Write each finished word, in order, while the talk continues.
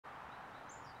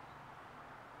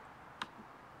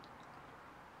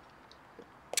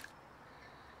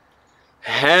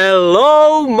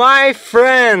Hello my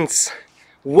friends!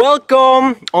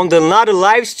 Welcome on another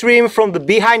live stream from the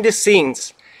behind the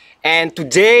scenes. And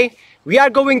today we are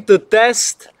going to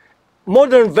test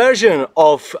modern version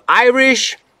of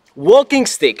Irish walking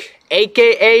stick,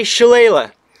 aka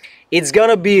Shillelagh. It's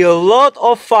gonna be a lot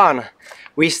of fun.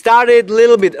 We started a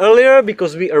little bit earlier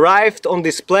because we arrived on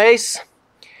this place.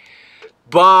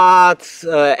 But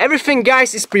everything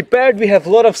guys is prepared. We have a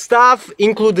lot of stuff,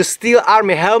 include the steel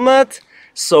army helmet.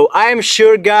 So I'm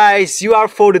sure guys you are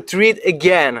for the treat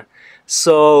again.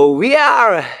 So we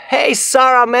are, hey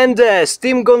Sarah Mendes,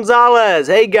 Tim Gonzalez,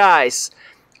 hey guys.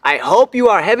 I hope you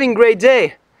are having a great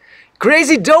day.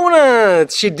 Crazy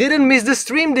Donut, she didn't miss the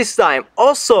stream this time,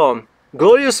 awesome.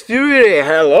 Glorious Fury,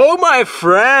 hello my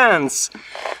friends.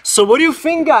 So what do you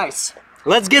think guys?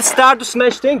 Let's get started to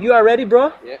smash things. You are ready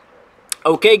bro? Yeah.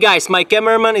 Okay guys, my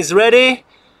cameraman is ready.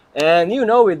 And you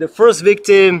know it, the first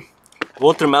victim,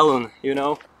 watermelon, you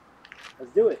know.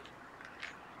 Let's do it.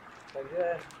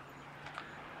 Takže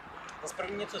zase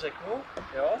první něco řeknu,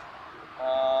 jo?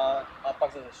 A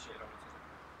pak zase ještě jednou.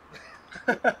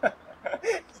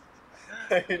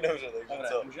 Dobře, takže Dobre,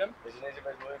 co? můžem? Takže nejdřív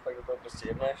budeš mluvit, pak do toho prostě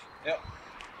jedneš. Jo.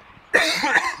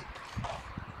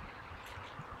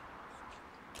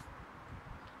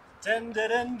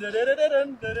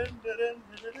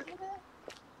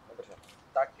 Dobře.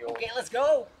 Tak jo. Okay, let's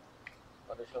go!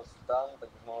 A došel jsi tam, tak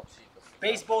bych mohl přijít.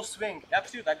 Baseball swing. Já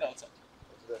přijdu takhle, co?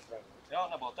 To je swing. Jo,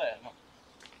 nebo to je, no.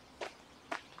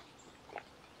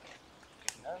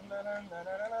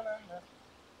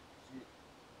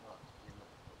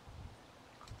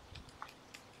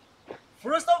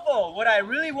 First of all, what I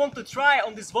really want to try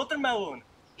on this watermelon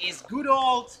is good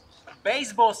old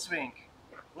baseball swing.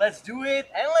 Let's do it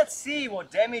and let's see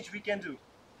what damage we can do.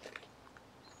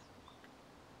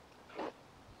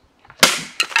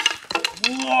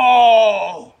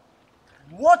 Whoa!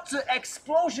 What the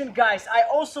explosion, guys! I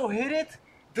also hit it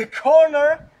the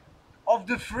corner of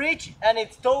the fridge and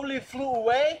it totally flew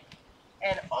away.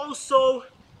 And also,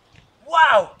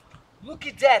 wow! Look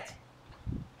at that!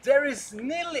 There is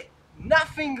nearly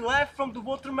nothing left from the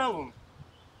watermelon.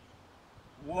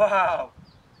 Wow!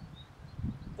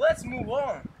 Let's move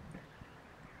on.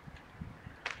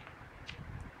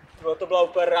 To byla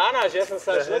úplně rána, že? Jsem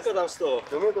se až lekl tam z toho.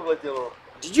 Do mě to vletělo.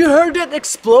 Did you hear that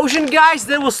explosion, guys?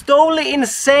 That was totally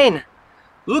insane.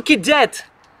 Look at that.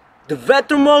 The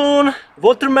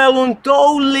watermelon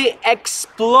totally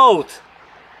explode.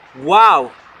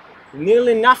 Wow.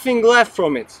 Nearly nothing left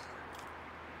from it.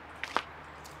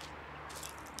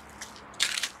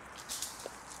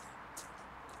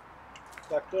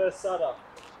 Tak to je sada.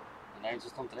 Nevím, co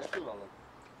jsi tam trefil, ale.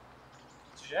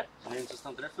 Cože? Nevím, co jsi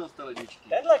tam trefil z té ledničky.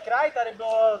 Tenhle kraj tady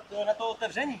bylo na to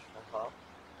otevření. Aha.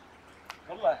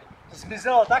 Tohle. To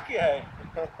zmizelo taky, hej.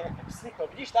 Slycho,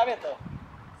 vidíš, tam je to.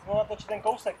 Jsem mohl natočit ten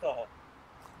kousek toho.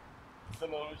 Jste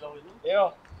mohl už zahodit?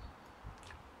 Jo.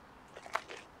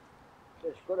 To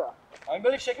je škoda. A my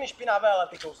byly všechny špinavé, ale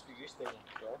ty kousky, víš, stejně.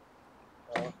 Jo?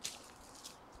 No.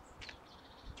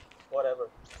 Whatever.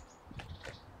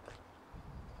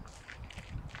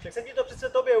 Však jsem ti to přece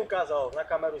tobě ukázal na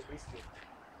kameru zblízky.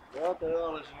 Jo, to jo,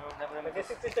 ale že nebudeme Tak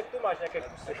jestli chceš, tak tu máš nějaké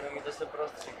kusy. nebudeme mít zase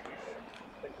prostřih.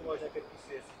 Tak tu máš nějaké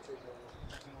kusy, jestli chceš.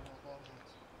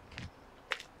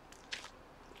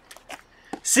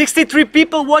 63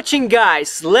 people watching,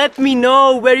 guys. Let me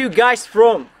know where you guys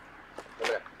from.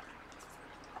 Dobré.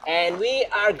 And we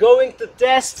are going to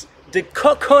test the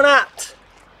coconut.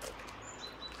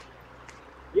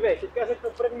 Dívej, teďka řeknu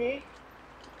první,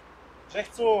 že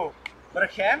chci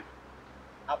vrchem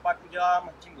a pak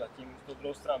udělám tímhle, tím z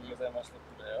druhou stranu vylezeme na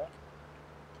půjde, jo?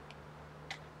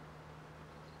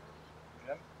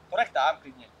 Můžem? To nech tam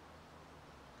klidně.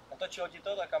 Natočilo ti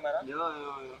to ta kamera? Jo.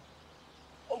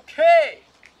 Okay!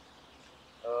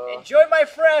 Enjoy my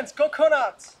friends,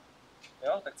 coconuts!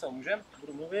 Jo, tak co, můžem?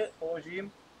 Budu mluvit,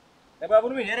 položím. Nebo já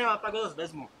budu mít jeden a pak ho zase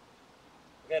vezmu.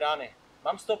 Dvě rány.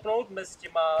 Mám stopnout mezi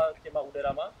těma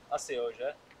úderama? Asi jo,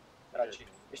 že? Radši.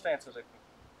 Když to něco řeknu.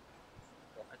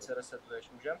 Jo, ať se resetuješ,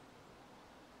 můžem?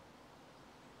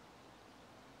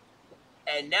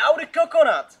 And now the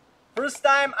coconut! First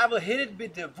time I will hit it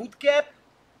with the wood cap,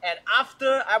 and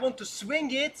after I want to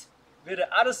swing it with the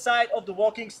other side of the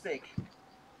walking stick.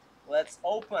 Let's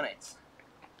open it.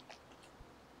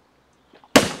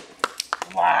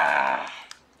 Wow!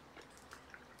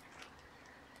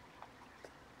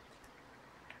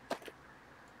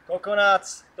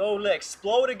 Coconuts totally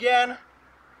explode again,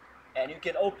 and you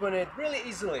can open it really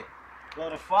easily. A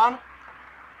lot of fun.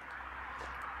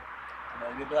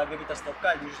 Kdyby byla ta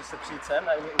stopka, můžeš se přijít sem,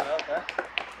 na jiný ne?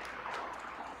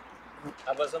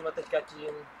 A vezmeme teďka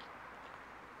tím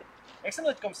Jak jsem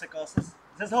teďkom sekal?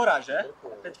 Ze zhora, že?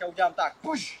 A teďka udělám tak,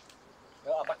 puš!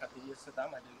 Jo a baka, ty se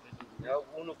tam. Já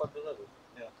uhnu pak dozadu.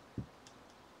 Jo.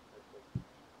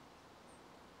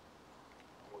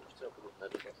 Můžeš třeba půjdu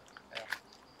hned dokat. Jo.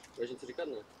 Budeš něco říkat,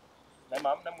 ne?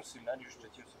 Nemám, nemusím, ne, když už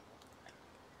předtím jsem.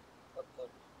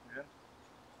 Můžem?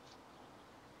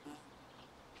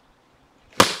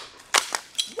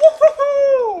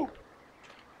 Woohoo!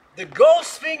 The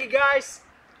ghost thing, guys,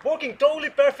 working totally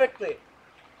perfectly.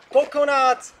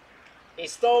 Coconut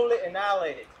is totally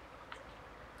annihilated.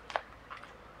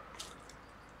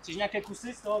 Chceš nějaké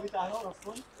kusy z toho vytáhnout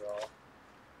aspoň? Jo.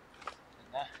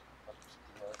 Ne.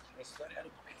 Sorry, já jdu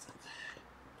pokecat.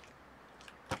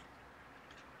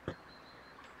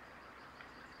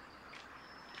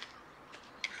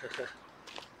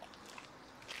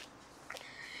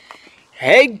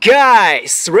 Hey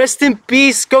guys, rest in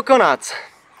peace coconut.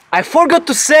 I forgot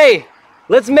to say,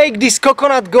 let's make this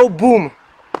coconut go boom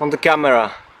on the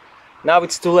camera. Now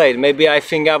it's too late, maybe I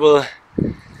think I will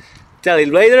tell it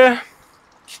later.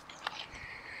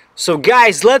 So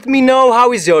guys, let me know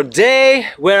how is your day,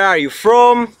 where are you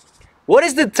from, what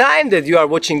is the time that you are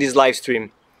watching this live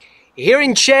stream. Here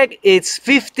in Czech it's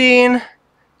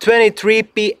 15:23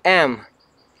 p.m.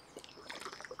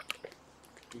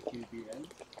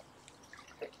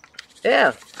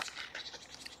 Yeah.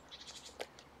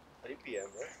 3 p.m.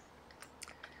 right?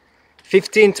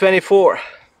 15:24.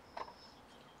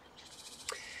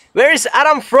 Where is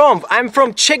Adam from? I'm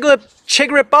from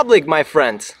Czech Republic, my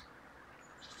friend.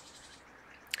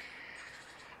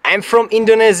 I'm from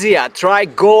Indonesia. Try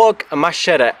golok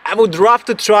machete. I would love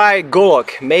to try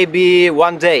golok, maybe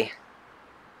one day.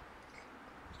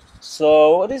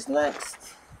 So what is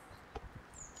next?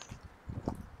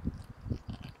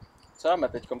 Co máme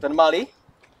teďkom? Ten malý?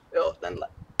 Jo, tenhle.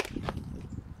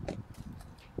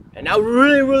 And now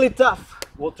really tough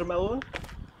watermelon.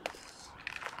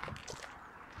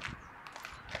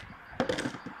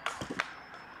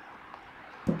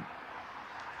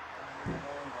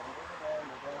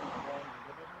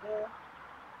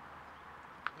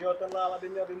 Jo, tenhle ale by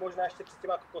měl být možná ještě před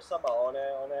těma kokosama, on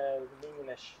je méně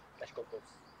než kokos.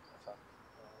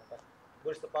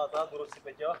 Budeš to pátrat, budoucí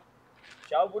Peťo?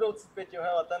 Čau budoucí Peťo,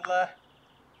 hele tenhle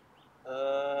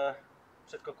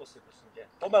před kokosy, prosím tě.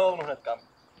 Po melounu hned kam.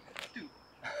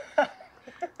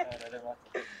 Ne,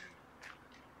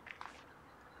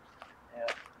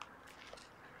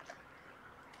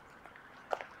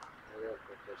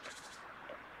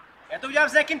 já to udělám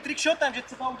s nějakým trickshotem, že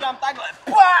třeba udělám takhle.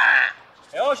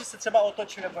 Jo, že se třeba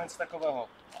otočím nebo něco takového.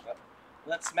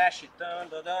 Let's smash it.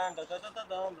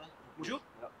 Můžu?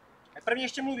 Jo. Tak první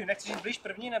ještě mluvím, nechceš jít blíž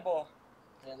první nebo?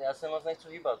 Já se moc nechci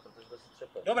hýbat, protože to si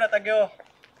třepe. Dobré, tak jo.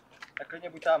 Tak klidně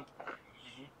buď tam.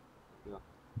 Jo.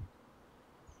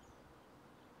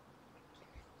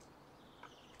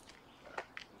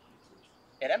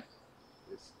 Jedem?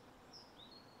 Yes.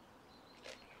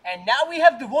 And now we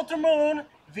have the watermelon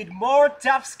with more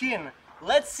tough skin.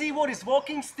 Let's see what his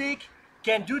walking stick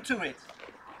can do to it.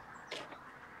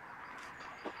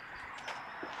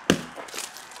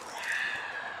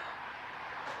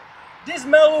 This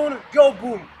melon go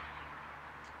boom.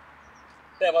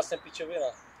 To je vlastně pičovina.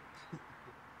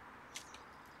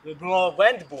 To bylo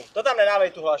went boom. To tam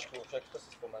nedávej tu hlašku, však to si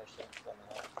vzpomeneš.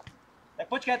 Tak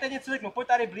počkej, teď něco řeknu, pojď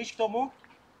tady blíž k tomu.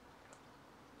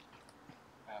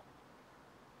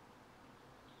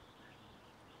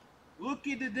 Look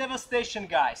at the devastation,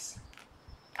 guys.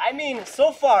 I mean,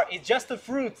 so far it's just a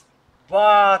fruit,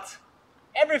 but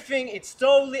everything it's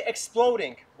totally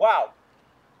exploding. Wow.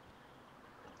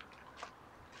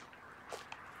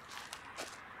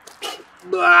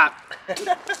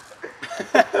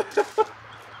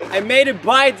 I made a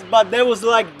bite, but there was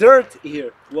like dirt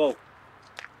here. Whoa.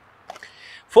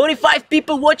 45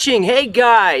 people watching. Hey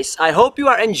guys, I hope you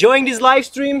are enjoying this live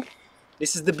stream.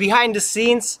 This is the behind the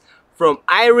scenes from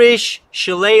Irish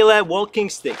Shillelagh walking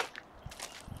stick.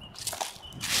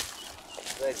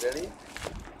 Ready?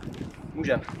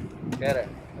 Můžem. Kere.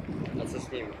 A co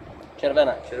s ním?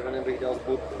 Červené. Červené bych dal z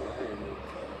boku, ne?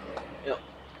 Jo.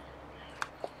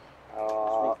 A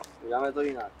uděláme to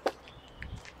jinak.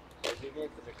 Takže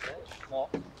něco řekneš? No.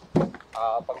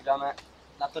 A pak dáme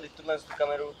na to, když tuhle tu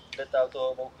kameru detail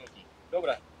toho vouknutí.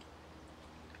 Dobré.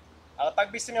 Ale pak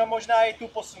by si měl možná i tu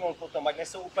posunout potom, ať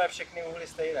nejsou úplně všechny uhly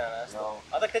stejné, ne? No.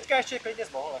 A tak teďka ještě klidně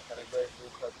zmohl nechat. Tak budeš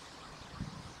zůstat.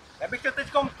 Já bych chtěl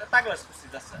teďkom takhle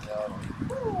zkusit zase. Jo.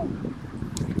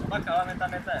 No tak, ale ne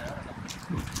tam je ten, jo?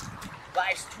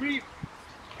 Live stream!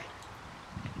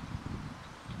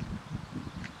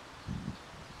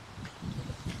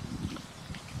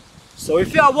 So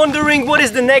if you are wondering what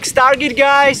is the next target,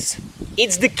 guys,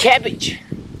 it's the cabbage.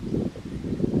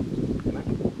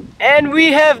 And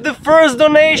we have the first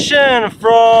donation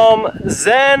from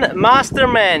Zen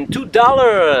Masterman,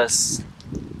 $2.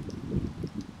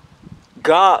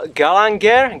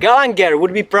 Galanger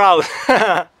would be proud.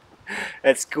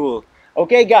 That's cool.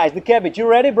 Okay guys, the cabbage, you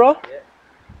ready, bro? Yeah.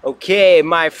 Okay,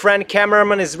 my friend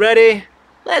cameraman is ready.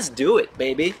 Let's do it,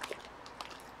 baby.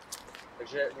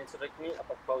 Takže něco řekni a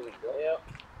pak pauzu, jo? Jo.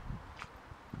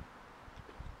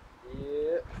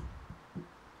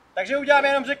 Takže uděláme,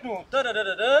 jenom řeknu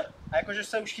a jakože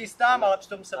se už chystám, ale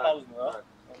přitom se pauznu, jo?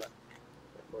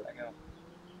 Tak jo.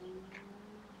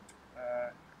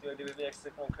 Tyhle, kdyby byl jak se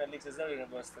takovou knedlík ze zelí,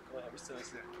 nebo něco takového, víš co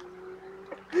myslím?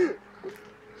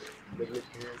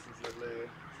 Knedlíky se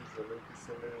zelí,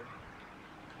 kyselý.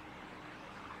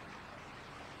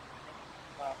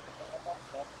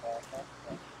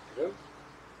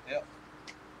 Jo.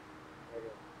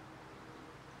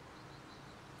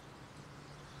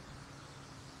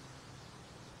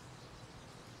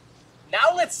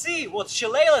 Now let's see what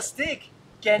Shillelagh stick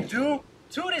can do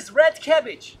to this red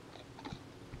cabbage.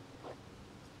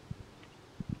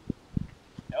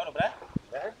 Jo, dobré?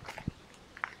 Ne?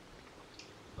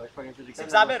 Budeš pak něco říkat? Jsem v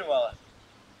záběru, ale.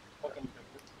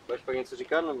 Budeš pak něco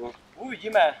říkat, nebo?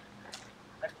 Uvidíme.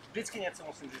 Tak vždycky něco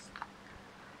musím říct.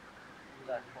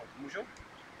 Tak, můžu?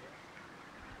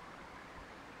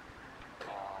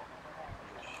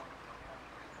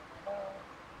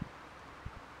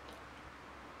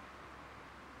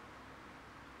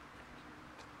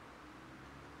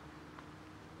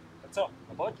 Co?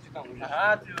 No pojď, říkám, můžeš.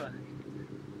 Aha, tyhle.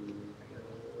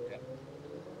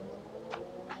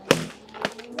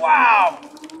 Wow!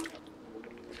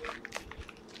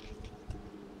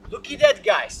 Look at that,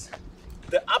 guys.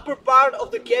 The upper part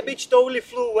of the cabbage totally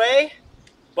flew away,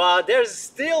 but there's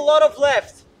still a lot of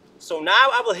left. So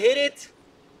now I will hit it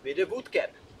with a boot cap.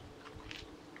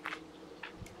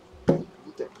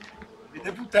 With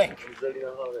a boot tank. Zelí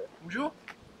na hlavě. Můžu?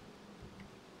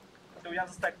 To udělám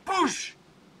zase tak. Push!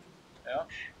 Jo?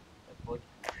 Tak pojď.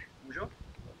 Můžu?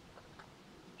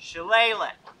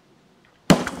 Shillelagh.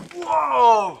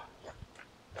 Wow!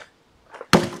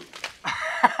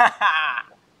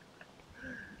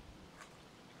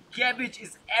 Cabbage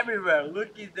is everywhere. Look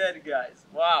at that, guys.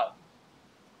 Wow.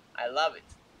 I love it.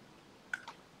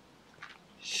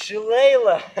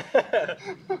 Shillelagh.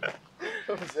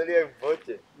 Zelí jak v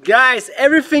botě. Guys,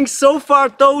 everything so far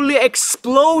totally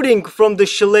exploding from the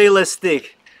Shillelagh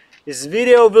stick. This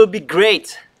video will be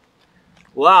great.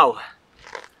 Wow.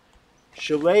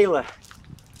 Shillelagh.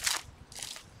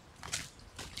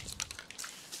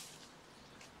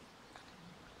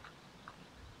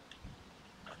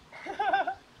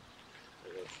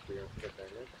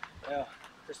 Jo,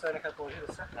 chceš to nechat položit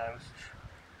zase? Ne, musíš.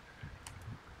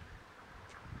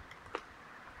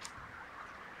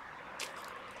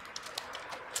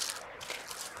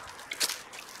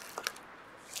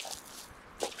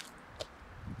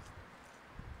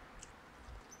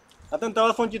 A ten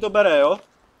telefon ti to bere, jo?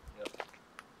 Jo.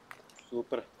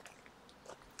 Super.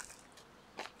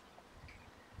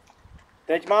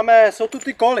 Teď máme, jsou tu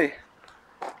ty koly.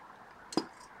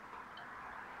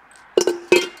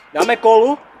 Dáme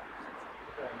kolu.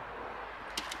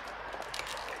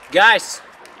 Guys.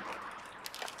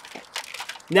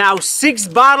 Now 6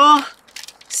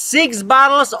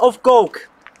 bottles of Coke.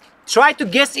 Try to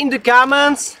guess in the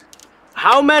comments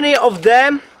how many of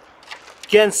them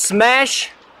can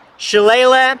smash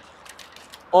Shillelagh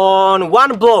on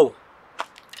one blow.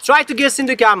 Try to guess in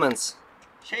the comments.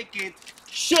 Shake it.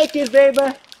 Shake it,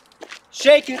 baby.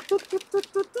 Shake it.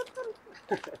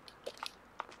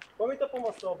 Pojď mi to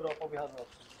pomoct, bro, povyhazovat.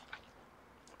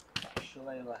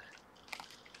 Shillelagh.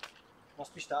 No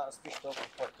spíš to,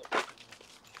 pojď to.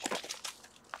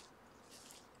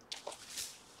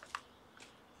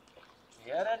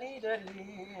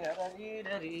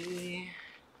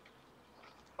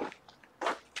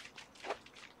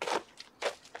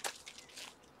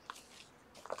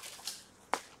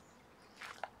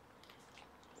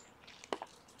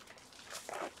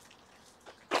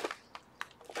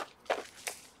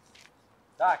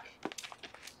 Tak.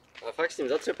 A fakt s tím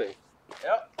zatřepej.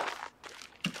 Jo.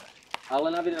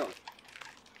 Ale na video.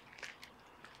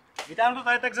 Vytáhnu to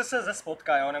tady tak zase ze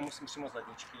spodka, jo, nemusím přímo z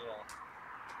ledničky, jo.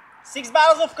 6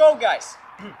 bottles of Coke, guys.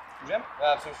 Můžem?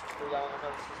 Já přemýšlím, že to uděláme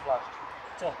možná zase zvlášť.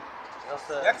 Co?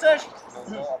 Zase... Jak chceš?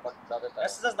 No a pak dáte tak. Já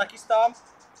se zase nachystám.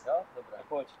 Jo, dobré.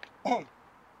 Pojď.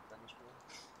 Ledničku.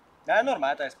 Ne,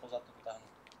 normálně, tady spoza to vytáhnu.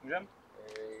 Můžem?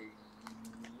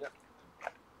 Jo.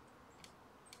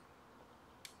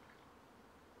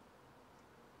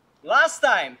 Last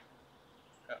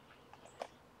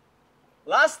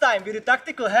time with the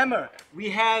tactical hammer we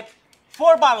had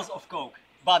 4 bottles of Coke,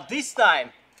 but this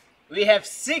time we have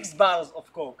 6 bottles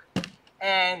of Coke.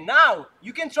 And now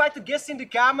you can try to guess in the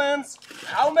comments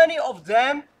how many of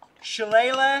them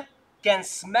Shillelagh can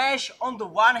smash on the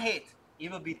one hit.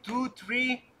 It will be 2,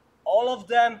 3, all of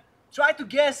them. Try to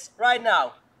guess right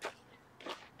now.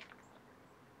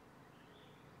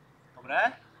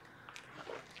 Dobré?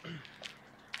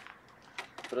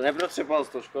 To neprotřepal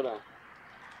to, škoda.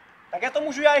 Tak já to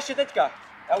můžu já ještě teďka.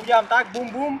 Já udělám tak, bum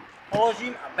bum,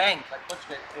 položím a bang. Tak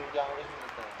počkej, ty uděláme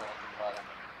rozumíte na tím pádem.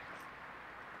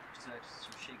 Chceš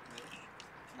si šejkuješ?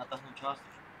 Natáhnout část.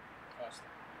 Jasně.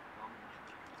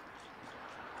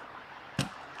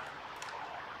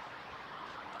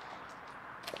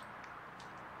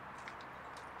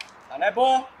 A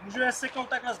nebo můžu je seknout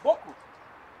takhle z boku.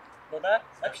 Dobré?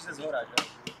 Lepší se zhora, že?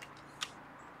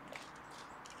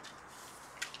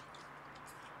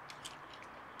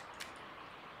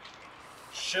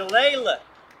 Shillelagh.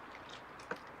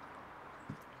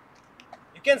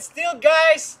 You can still,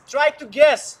 guys, try to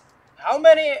guess how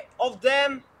many of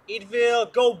them it will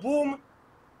go boom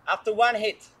after one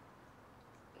hit.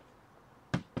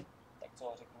 Tak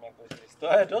co řekněme, jako, že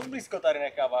to je dost blízko tady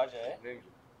nechává, že? Vím,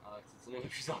 ale chci co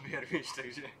nejlepší záběr, víš,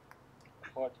 takže...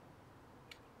 Pojď.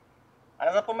 A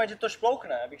nezapomeň, že to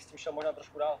šplouchne, abych s tím šel možná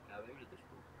trošku dál. Já vím, že to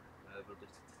šplouchne, ale proto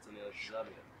chci co nejlepší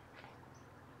záběr.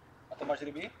 A to máš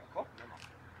ryby? Jako? Nemám.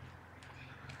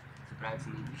 Právě se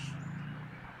líbíš.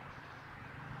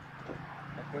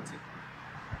 Tak pojď si.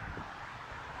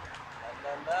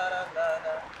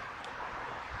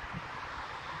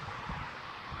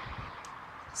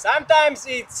 Sometimes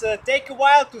it's take a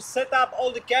while to set up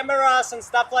all the cameras and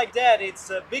stuff like that.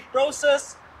 It's a big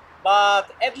process,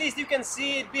 but at least you can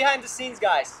see it behind the scenes,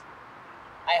 guys.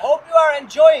 I hope you are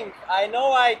enjoying. I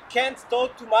know I can't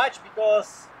talk too much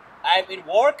because I'm in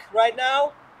work right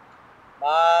now,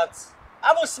 but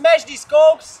I will smash these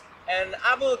cokes and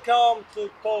I will come to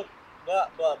talk blah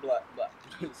blah blah blah.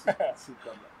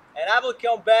 And I will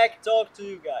come back talk to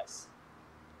you guys.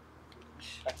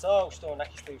 Tak co, už to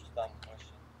nachystej, už to tam.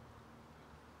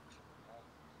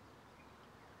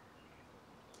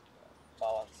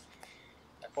 Balance.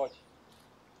 Tak pojď.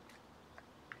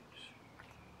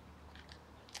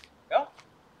 Jo?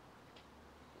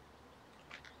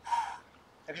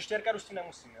 Takže 4 už si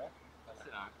nemusím, jo? Asi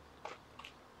tak.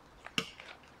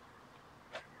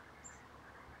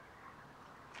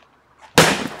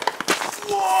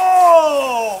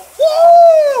 Whoa!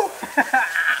 Woo!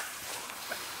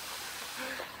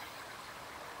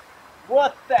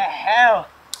 What the hell?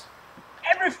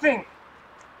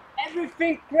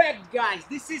 Everything cracked, guys.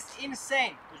 This is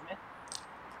insane.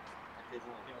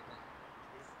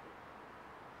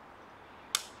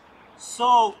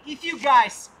 So, if you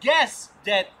guys guess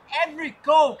that every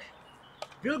Coke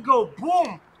will go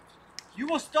boom, you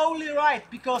was totally right,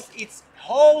 because it's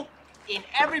hole in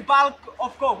every bottle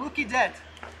of Coke. Look at that.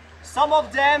 Some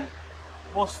of them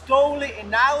was totally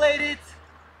annihilated,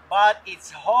 but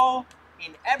it's hole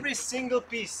in every single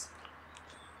piece.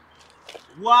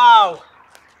 Wow.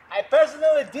 I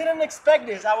personally didn't expect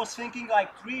this. I was thinking like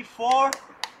 3, 4,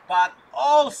 but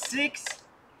all 6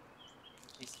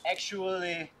 is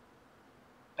actually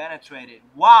penetrated.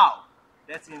 Wow,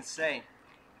 that's insane.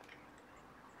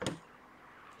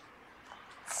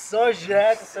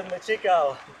 Cože, to jsem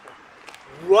nečekal.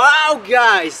 Wow,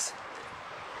 guys!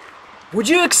 Would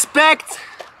you expect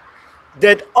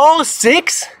that all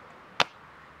 6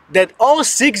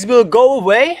 will go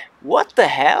away? What the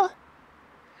hell?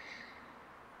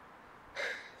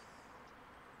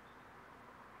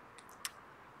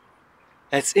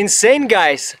 That's insane,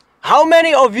 guys. How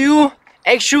many of you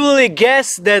actually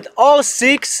guess that all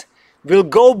 6 will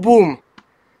go boom?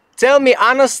 Tell me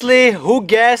honestly, who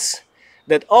guess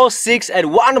that all 6 at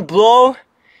one blow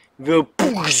will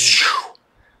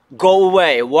go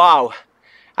away? Wow.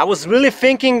 I was really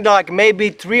thinking like maybe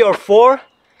 3 or 4,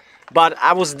 but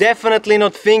I was definitely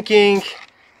not thinking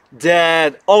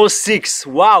that all 6.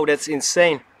 Wow, that's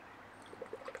insane.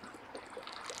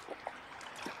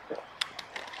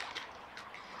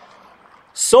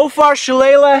 So far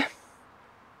Shillelagh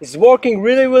is working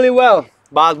really well,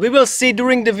 but we will see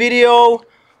during the video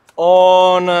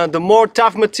on the more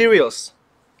tough materials.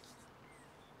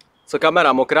 Co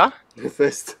kamera mokrá?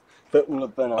 Fest.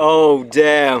 Oh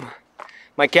damn.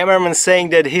 My cameraman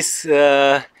saying that his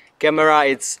camera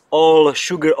is all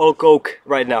sugar, all Coke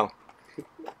right now.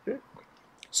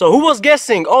 So who was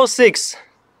guessing all 6?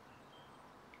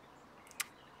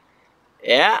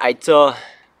 Yeah, I thought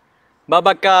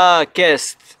Babaka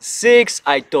guessed 6,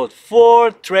 I thought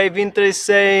 4, Trey Winter is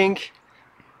saying,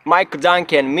 Michael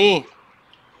Duncan, me.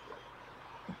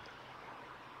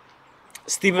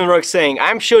 Steven Rock saying,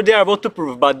 I'm sure they are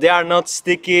waterproof, but they are not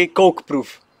sticky, coke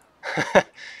proof.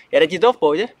 Jede ti to v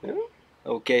pohodě?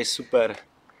 Okay, super.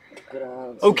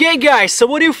 Okay guys, so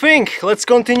what do you think? Let's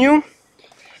continue.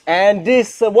 And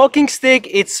this walking stick,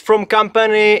 it's from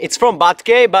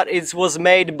Batke, but it was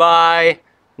made by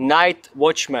Night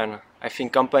Watchman. I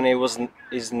think company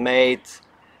is named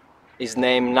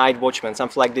Night Watchman,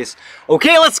 something like this.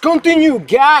 Okay, let's continue,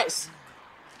 guys.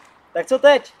 Tak co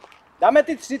teď? Dáme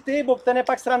ty 3 ty, bo ten je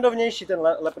pak srandovnější, ten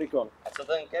leprikon. A co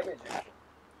ten cabbage?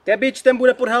 Cabbage, ten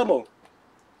bude pod helmou.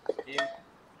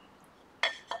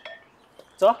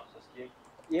 Co?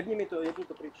 Jebni to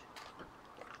pryč.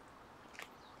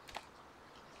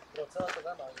 No, celá to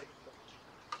dáma, jebni to pryč.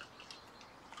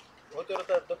 Hoď to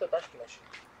do té tašky naší.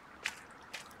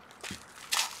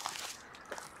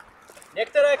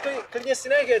 Některé klidně si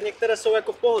nech jet, některé jsou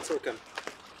jako v pohodě celkem.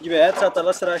 Dívej, třeba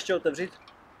tahle se dá ještě otevřít.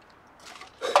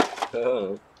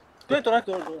 To je to, ne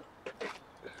to.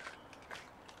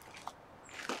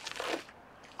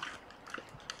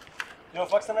 Jo,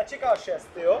 fakt jsem nečekal 6,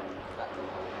 jo?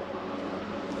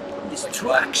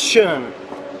 Distraction!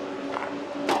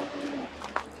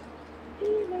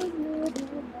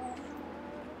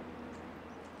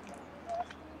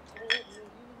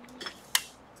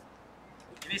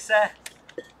 Dívej se!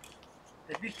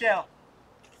 Teď bych chtěl.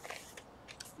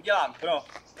 Udělám, bro.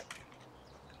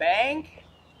 Bang,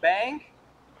 bang.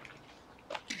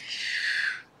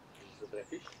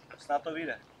 Snad to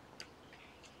vyjde.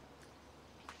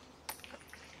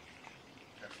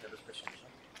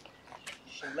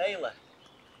 Shillelagh.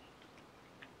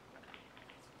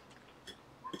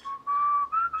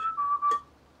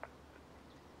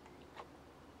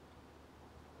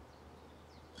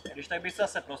 Když tak bych se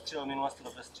zase prostřílel, minule to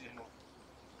dobře stříhnul.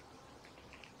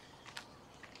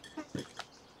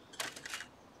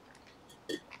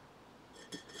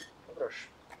 Dobroš.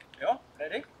 Jo?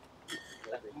 Ready?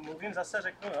 Mluvím zase,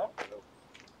 řeknu, jo?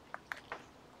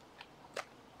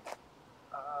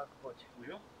 A pojď.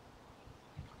 Můžu?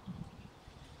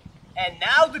 And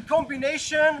now the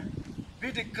combination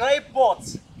with the clay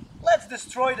pots. Let's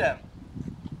destroy them.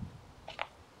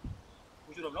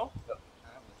 Můžu rovnou? Jo.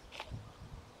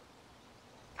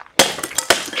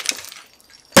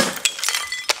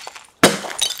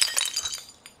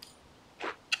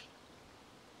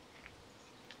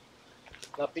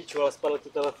 Na piču, ale spadl tu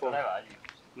telefon. To nevadí.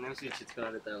 Nemusíš všechno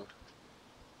na detail.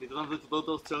 Ty to tam do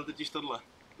toho střelil totiž tohle.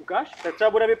 Ukáž? Tak třeba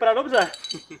bude vypadat dobře.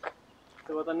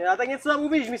 A tak něco tam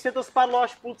uvidíš, mi se to spadlo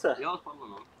až v půlce. Jo, spadlo,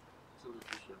 no. Jsem to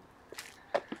slyšel.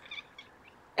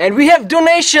 And we have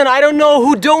donation. I don't know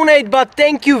who donate, but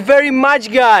thank you very much,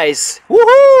 guys.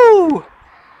 Woohoo!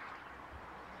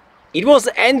 It was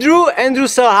Andrew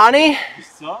Salhani. Víš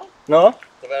co? No.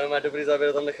 To bude mít dobrý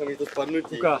závěr, tam nechám jít to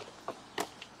spadnutí. Ukáž.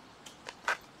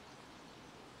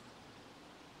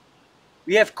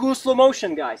 We have cool slow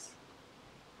motion, guys.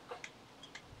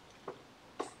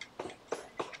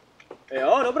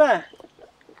 Jo, dobré.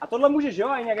 A tohle můžeš, jo,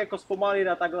 i nějak jako zpomalit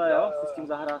a takhle, jo, si s tím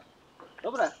zahrát.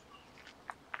 Dobré.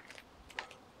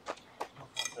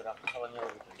 Ale mělo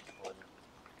by to jít v pohodě.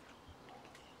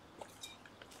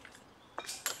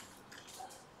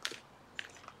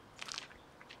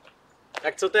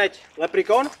 Tak co teď?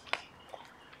 Leprikon?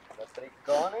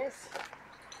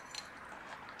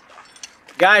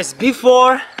 Guys,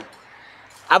 before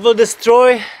I will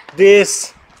destroy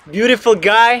this beautiful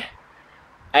guy,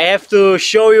 I have to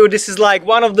show you this is like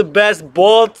one of the best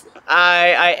bolts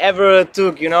I ever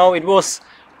took, you know. It was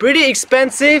pretty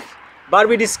expensive, but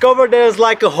we discovered there's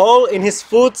like a hole in his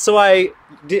foot, so I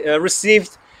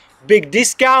received big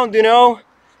discount, you know.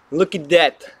 Look at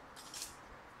that.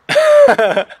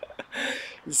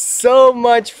 So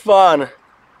much fun.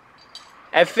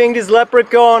 I think this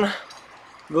leprechaun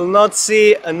will not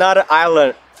see another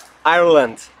Ireland.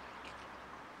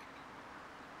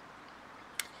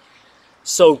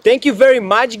 So thank you very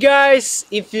much, guys.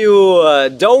 If you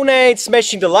donate,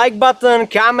 smashing the like button,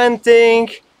 commenting,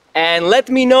 and let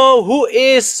me know who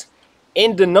is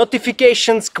in the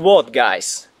notification squad,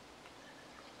 guys.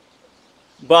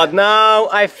 But now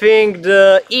I think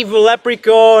the evil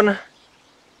leprechaun,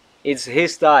 it's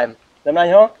his time. Jdem na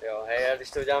něho? Jo, hej, a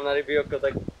když to udělám na rybí oko,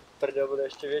 tak prdel bude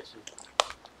ještě větší.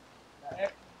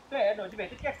 To je jedno, dívej,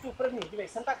 teď jak chci první, dívej,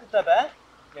 jsem tak u tebe,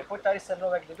 je, pojď tady se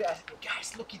mnou jak kdyby a řekni,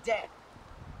 guys, look at that.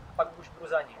 Pak už budu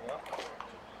za ním, jo.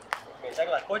 Dívej,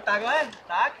 takhle, pojď takhle,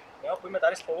 tak, jo, pojďme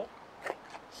tady spolu.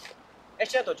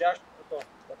 Ještě je to, Josh, to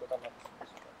tam.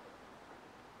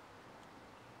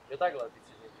 Jo, takhle, ty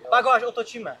chceš někdy, jo. Pak ho až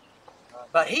otočíme.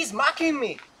 But he's mocking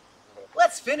me.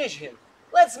 Let's finish him.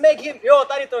 Let's make him, jo,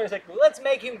 tady to řeknu, let's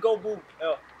make him go boom,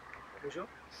 jo. Můžu?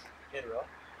 Jedu, jo.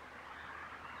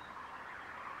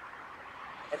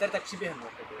 Já tady tak přiběhnu.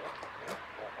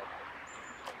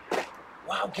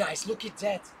 Wow guys, look at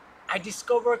that! I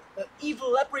discovered an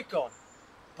evil leprechaun.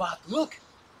 But look,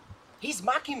 he's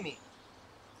mocking me.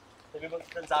 Teď by byl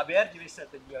ten záběr, dívej se,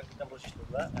 teď jak tam vložíš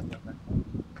tohle.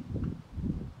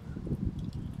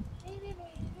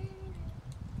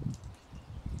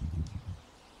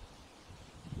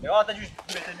 Jo, a teď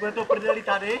bude to prdeli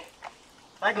tady.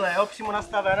 Takhle, jo, přímo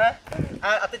nastavené.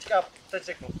 A teď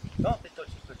řeknu. No, teď toč.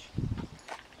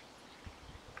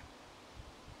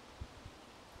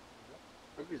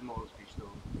 Tak bys mohl spíš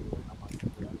to.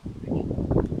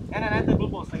 Ne, to je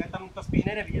blbost, tak tam ta spíš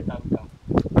nejde vidět ta ruka.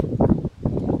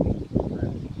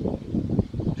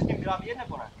 Už s tím byla vidět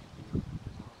nebo ne?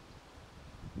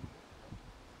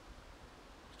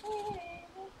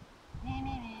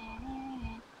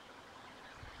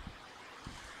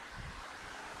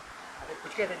 A teď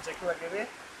počkej, teď řeknu jak kdyby.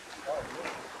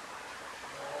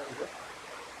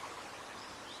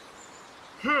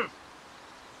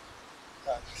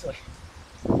 Tak, sorry.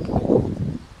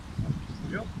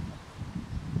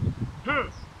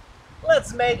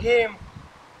 Let's make him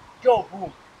go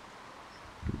boom.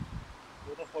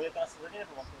 Bylo to v pohodě na Celadin,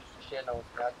 nebo mám to ještě jednou,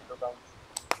 zkrátí to tam.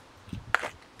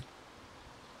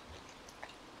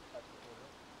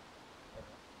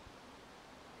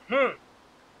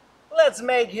 Let's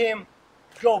make him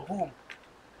go boom.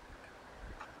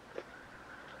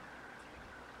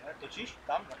 Točíš?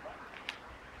 Tam?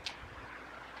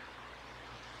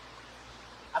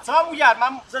 A co mám udělat?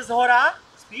 Mám ze zhora?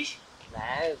 Spíš?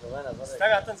 Ne, tohle na zadek.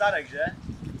 Tak na ten zadek, že?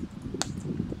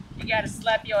 You gotta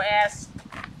slap your ass.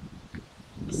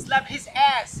 Slap his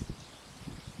ass.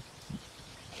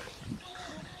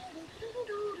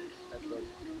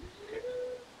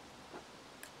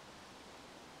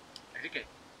 Tak říkej.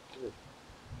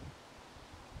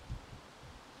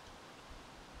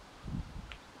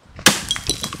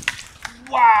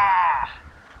 Wow!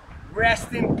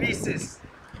 Rest in pieces.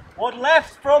 What left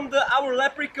from our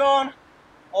leprechaun?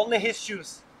 Only his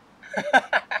shoes.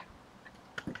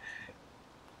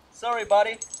 Sorry,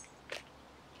 buddy.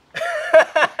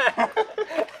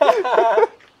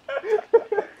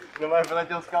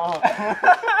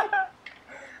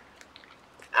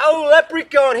 Our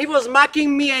leprechaun, he was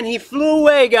mocking me and he flew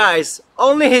away, guys.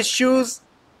 Only his shoes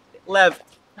left.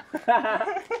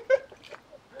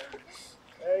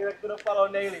 Jak to dopadlo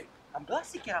nejlíp. Tam byla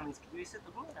si keramický, když se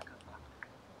to bylo nějaká.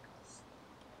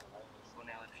 To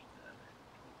nejlepší.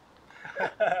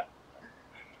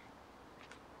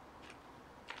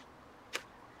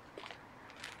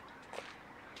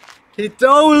 He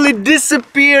totally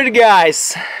disappeared,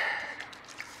 guys.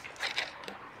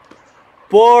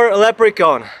 Poor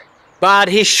leprechaun. But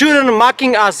he shouldn't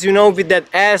mocking us, you know, with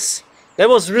that ass. That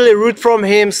was really rude from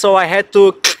him, so I had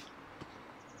to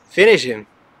finish him.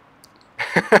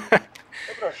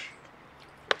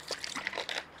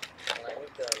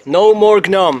 No more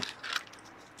gnome.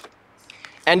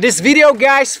 And this video,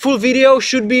 guys, full video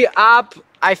should be up,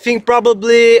 I think,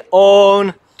 probably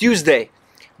on Tuesday.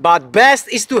 But best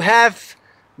is to have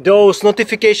those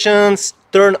notifications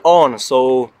turned on,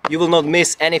 so you will not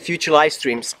miss any future live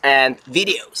streams and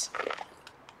videos.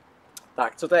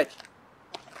 Tak, co teď?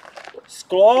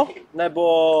 Sklo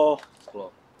nebo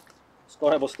sklo? Sklo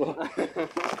nebo sklo?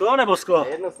 Sklo nebo sklo?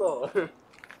 Jedno z toho.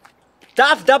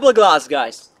 Tough double glass,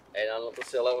 guys. Na to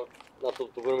si ale na to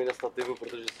budu mít na stativu,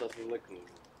 protože se asi vleknu.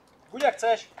 Buď jak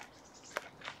chceš.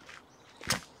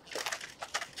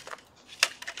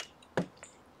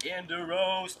 In the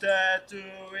rose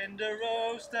tattoo, in the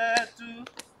rose tattoo.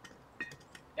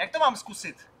 Jak to mám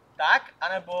zkusit? Tak,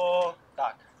 anebo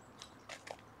tak?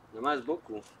 Nemáš z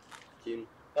boku. Tím.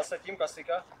 Zase tím,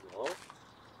 klasika? No.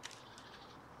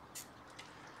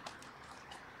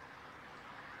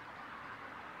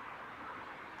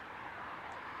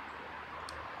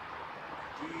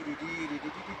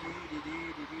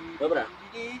 Dobrá.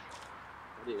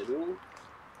 Tady jedu.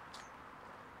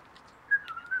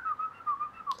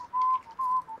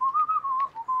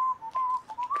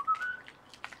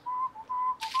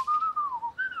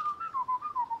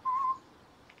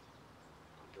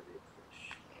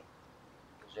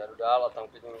 Takže já jdu dál a tam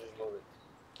klidně můžeš mluvit.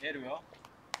 Jedu, jo?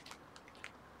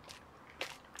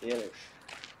 Jedeš.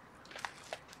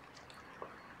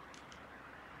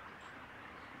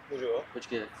 Můžu, jo?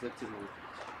 Počkej, jak chci mluvit.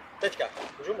 Teďka,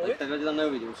 můžu mluvit? Takhle tě tam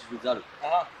neuvidím, musíš být vzadu.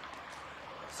 Aha.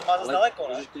 To má zase daleko,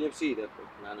 ne? Můžeš klidně přijít, jako.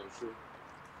 Já nemůžu.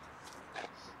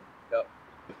 Jo.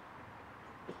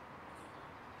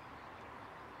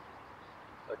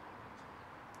 Tak.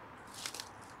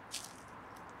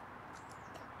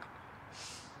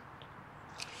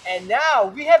 And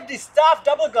now we have this tough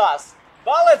double glass.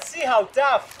 But let's see how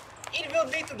tough it will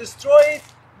be to destroy it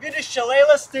with the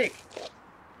shillelagh stick.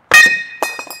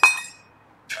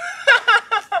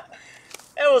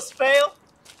 It was fail.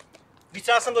 Víc,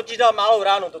 já jsem totiž dal malou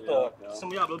ránu do toho. Jo. Jsem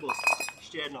udělal blbost.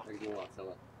 Ještě jedno. Tak 0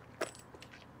 celé.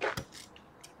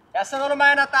 Já se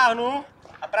normálně natáhnu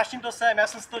a praštím to sem. Já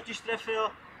jsem se totiž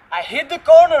trefil. I hit the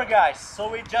corner, guys,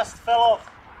 so it just fell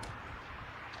off.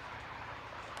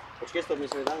 Počkej, stop,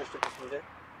 myslím, že tam ještě posledně.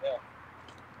 Jo.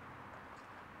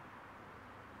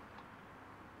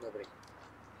 Dobrý.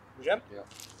 Můžem? Jo.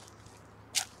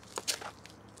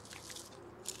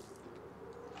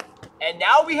 And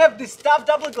now we have this tough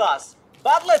double glass.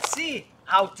 But let's see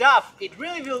how tough it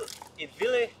really will. It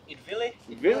really.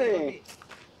 Be.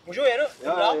 Můžu jedu?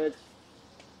 Jo, jeď.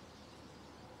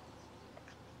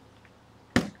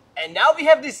 And now we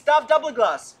have this tough double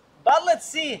glass. But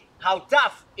let's see how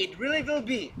tough it really will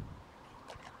be.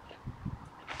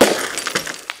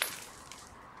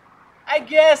 I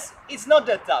guess it's not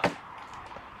that tough.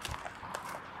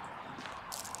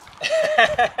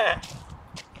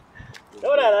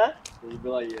 Dobré, ne? To už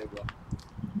byla jeba.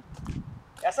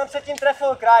 Já jsem se tím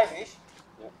trefil kraj, víš?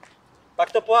 Jo.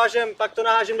 Pak to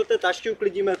nahážem do té tašky,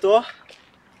 uklidíme to.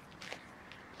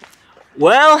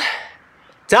 Well,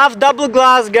 tough double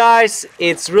glass, guys,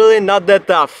 it's really not that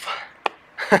tough.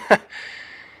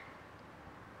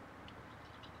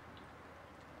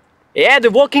 Yeah, the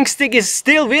walking stick is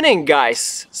still winning,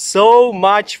 guys. So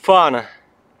much fun.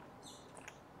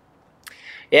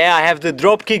 Yeah, I have the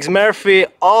Dropkicks Murphy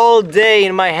all day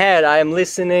in my head. I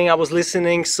was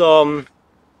listening some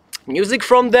music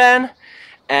from then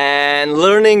and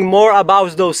learning more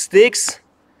about those sticks,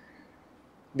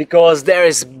 because there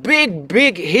is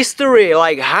big history,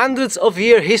 like hundreds of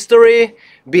year history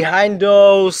behind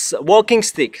those walking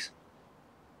sticks.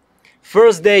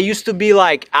 First they used to be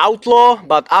like outlaw,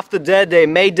 but after that they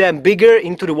made them bigger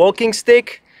into the walking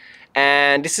stick,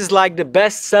 and this is like the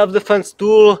best self-defense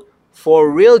tool for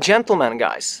real gentlemen,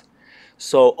 guys.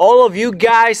 So all of you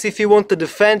guys, if you want to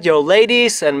defend your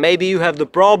ladies and maybe you have the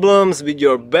problems with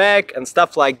your back and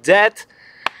stuff like that,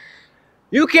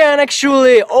 you can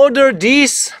actually order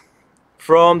these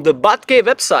from the Butt-Cave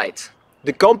website.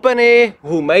 The company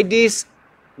who made these,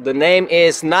 the name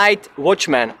is Night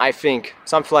Watchman, I think,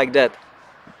 something like that.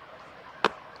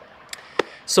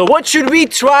 So what should we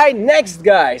try next,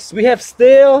 guys? We have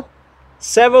still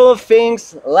several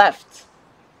things left.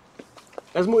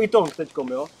 Vezmu i to teďkom,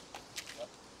 jo?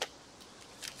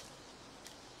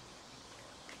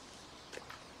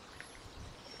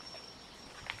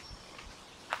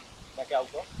 Jaké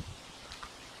auto?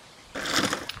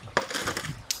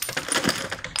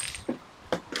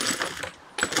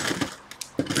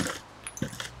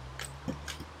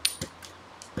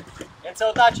 Jen se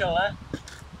otáčel, ne?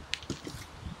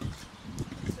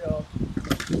 Jo.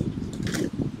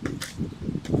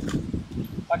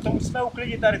 Pak to musíme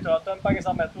uklidit tady to, a to pak je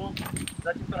zametu.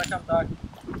 Zatím to nechám tak.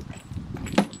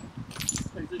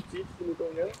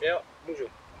 Jo, můžu.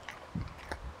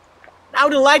 Now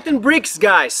the lightened bricks,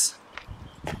 guys.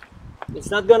 It's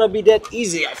not gonna be that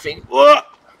easy, I think.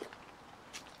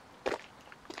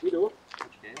 Jdu.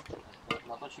 Počkej,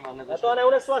 natočím a Já to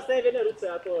neunesu stejně v jedné ruce,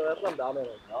 já to tam dáme.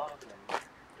 No,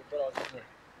 dobré.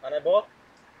 A nebo?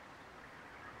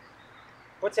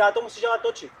 Pojď si, já to musíš ale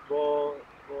točit, bo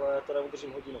já to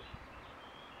neudržím hodinu.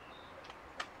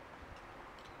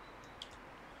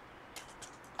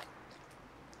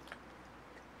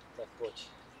 Tak pojď.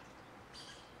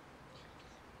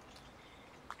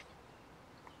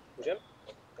 Můžem?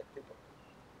 Tak ty to.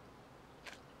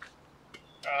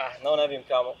 No nevím,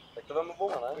 kámo. Tak to vemu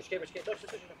bouma, ne? Počkej, toč.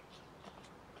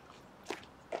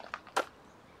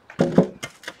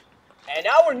 And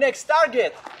our next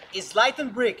target is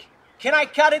lightened brick. Can I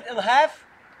cut it in half?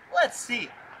 Let's see.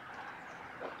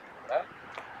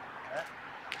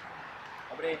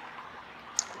 Dobrý.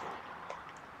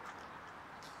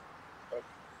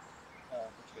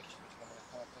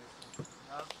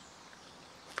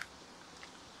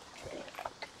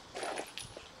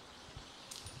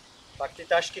 Pak ty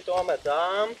tašky to máme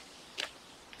tam.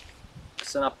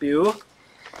 Se napiju.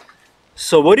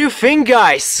 So what do you think,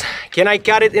 guys? Can I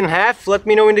cut it in half? Let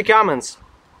me know in the comments.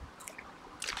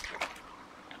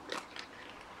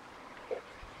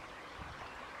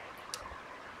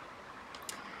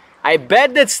 I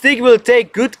bet that stick will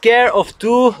take good care of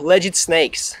two legit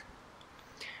snakes.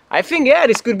 I think, yeah,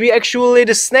 this could be actually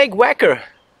the snake whacker.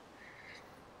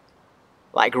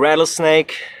 Like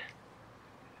rattlesnake.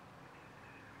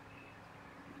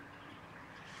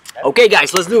 Okay,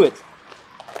 guys, let's do it.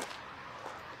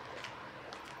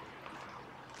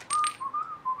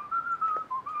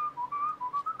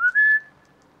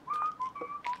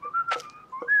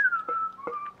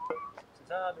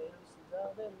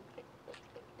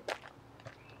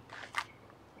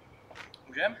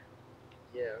 Můžem?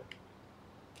 Yeah.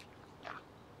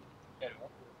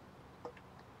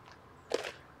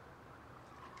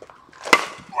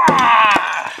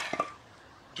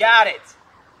 Got it!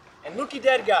 And look at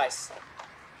that, guys.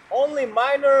 Only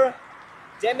minor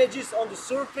damages on the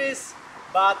surface,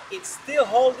 but it's still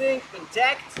holding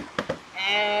intact,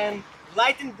 and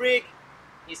lighting brick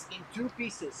is in 2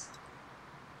 pieces,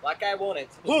 like I wanted.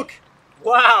 Look!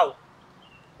 Wow!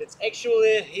 It's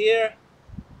actually here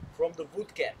from the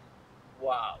wood cap.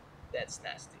 Wow, that's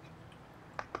nasty.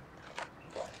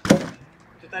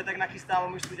 To tady tak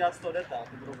nachystávám, můžu dělat z toho deta,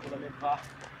 to budou podle mě 2.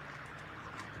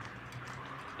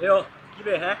 Jo,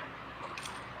 dívej, he?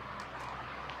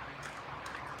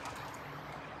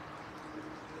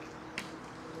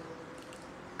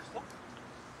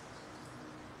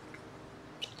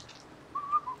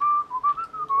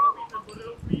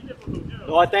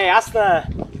 No ale to je jasné,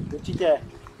 určitě.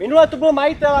 Minule to byl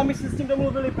majitel a my jsme s tím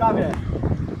domluvili právě.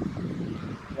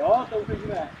 Jo, to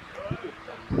uvidíme.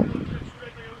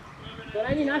 To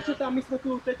není naše tam, my jsme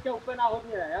tu teďka úplně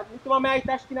náhodně. My tu máme i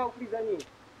tašky na uklízení.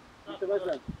 My to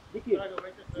vezmeme. Díky.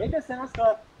 Mějte se, na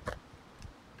sklep.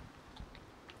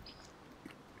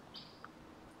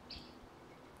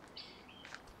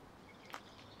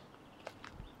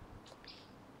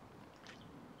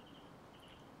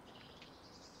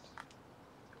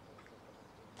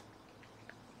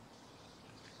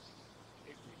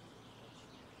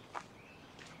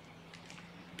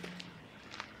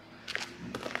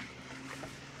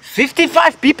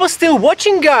 "55 people still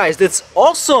watching, guys. That's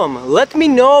awesome. Let me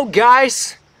know,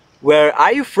 guys, where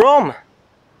are you from?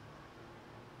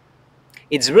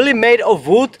 It's really made of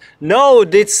wood. No,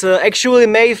 it's actually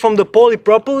made from the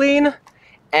polypropylene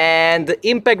and the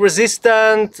impact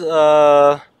resistant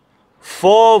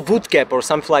for wood cap or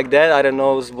something like that. I don't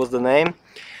know what's the name,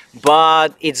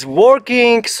 but it's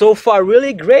working so far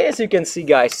really great, as you can see,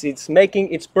 guys. It's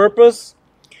making its purpose.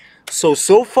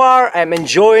 So far I'm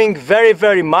enjoying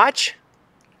very much,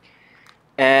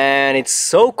 and it's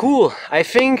so cool. I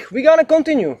think we're gonna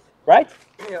continue, right?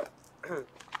 Jo.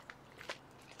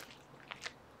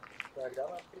 Tak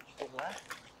dáme pryč tohle.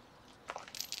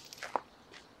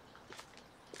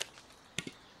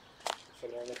 Se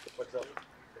mě nechce pak za...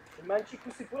 Ty menší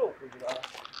kusy půjdou, ale...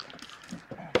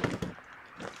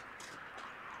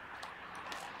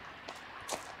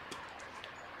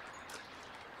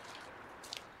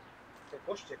 To je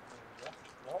poštěk, ne?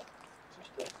 No,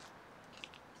 příště.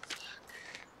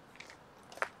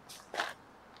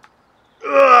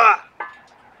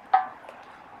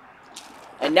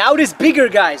 And now this bigger,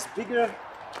 guys, bigger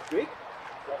brick.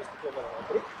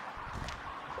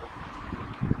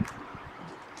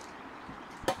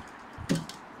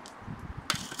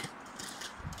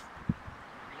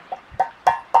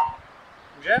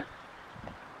 Může?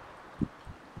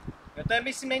 Jo, to je,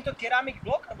 myslím, není to keramik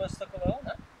blok, nebo něco takového,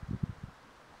 ne?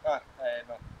 To je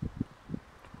jedno.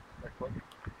 Tak pojď.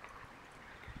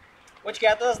 Počkej,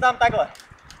 já to zase dám takhle.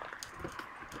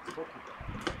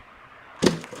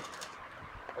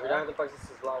 A vydáme to pak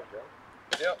zase zvlášť, jo?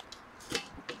 Jo.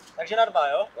 Takže na 2,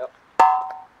 jo? Jo.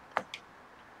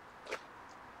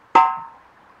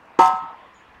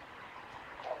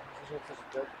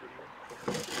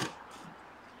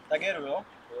 Tak jedu, jo?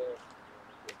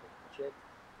 Check.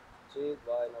 3,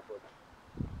 2, 1, pojď.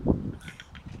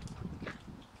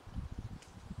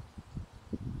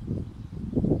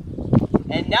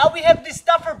 And now we have this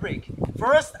stuffer brick.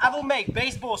 First I will make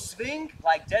baseball swing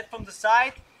like that from the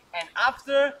side, and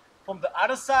after from the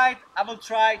other side I will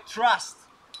try thrust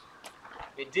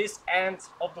with this end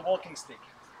of the walking stick.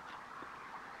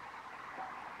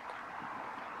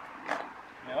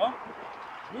 Yeah?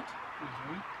 Good?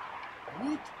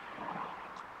 Good.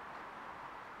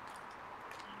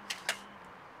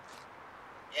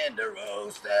 And the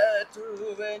rose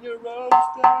tattoo, and your rose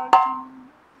tattoo.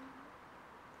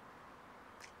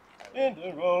 In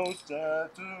the rose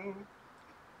tattoo.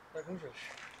 Tak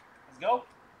můžeš. Let's go.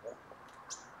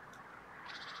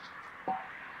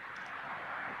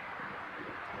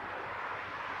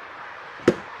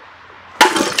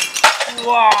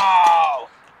 Wow!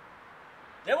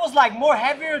 That was like more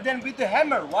heavier than with the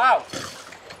hammer. Wow!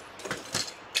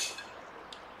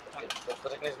 To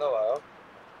řekneš znova, jo?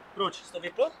 Proč? Jsi to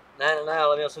vypl? Ne,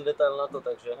 ale měl jsem detail na to,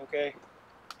 takže... OK.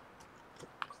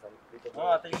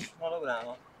 No a teď už, no dobrá,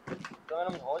 no. To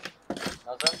jenom hoď.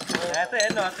 Na zem. Ne, to je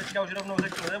jedno, já teďka už rovnou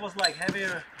řeknu, that was like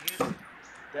heavier hit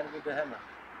than with the hammer.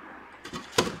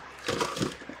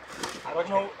 A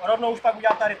rovnou už pak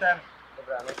udělám tady ten.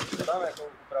 Dobrá, no to tam jako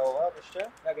upravovat ještě?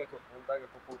 Jak jako? Jen tak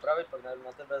jako poupravit, pak najdu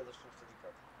na tebe a začnu to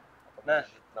říkat. A pak Ne.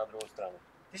 na druhou stranu.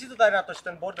 Ty si to tady natoč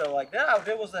ten bordel, like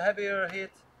that was a heavier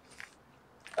hit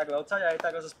Takhle odsaď a i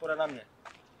takhle ze spoda na mě.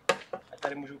 Ať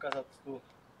tady můžu ukázat stůl.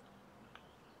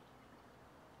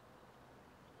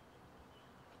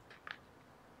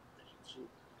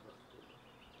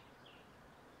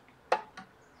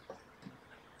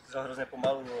 To hrozně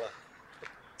pomalu, vole.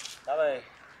 Dávej.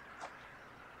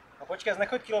 No počkej,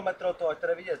 nechoď kilometr od toho, ať to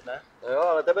jde vidět, ne? No jo,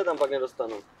 ale tebe tam pak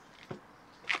nedostanu.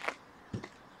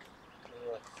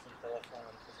 Jo, s tím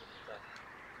telefonem, co se týká.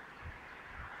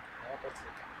 No, pojď si.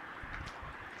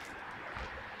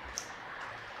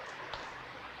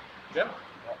 Jdem?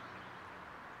 No.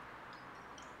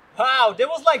 Wow, there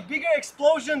was like bigger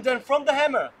explosion than from the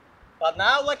hammer. But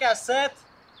now, like I said,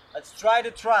 let's try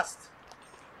the thrust.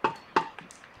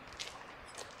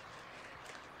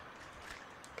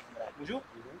 Můžu?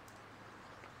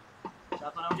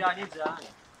 Já to neudělá nic, já.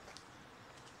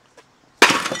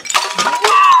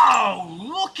 Wow!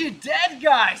 Look at that,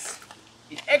 guys!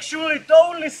 It actually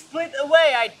totally split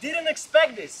away. I didn't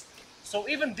expect this. So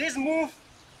even this move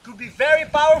could be very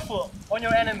powerful on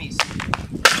your enemies.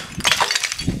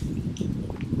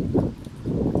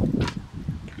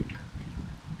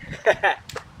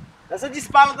 Zase ti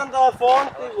spadl ten telefon,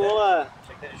 ty vole.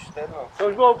 To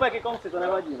už bylo úplně ke konci, to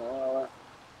nevadí, no, ale...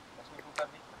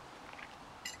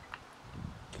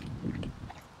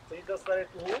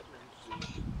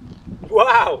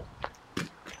 Wow!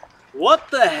 What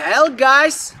the hell,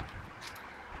 guys?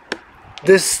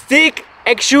 The stick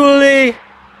actually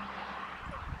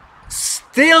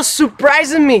still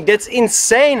surprising me. That's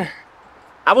insane.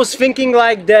 I was thinking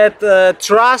like that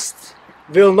thrust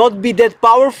will not be that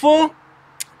powerful,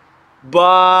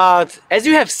 but as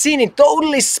you have seen, it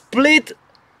totally split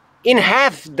in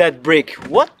half that brick.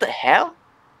 What the hell?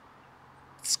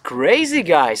 It's crazy,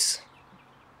 guys.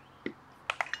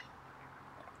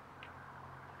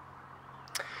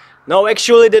 No,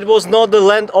 actually that was not the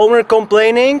landowner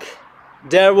complaining.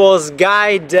 There was a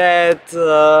guy that,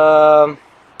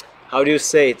 how do you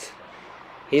say it?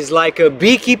 He's like a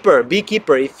beekeeper.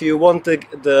 If you want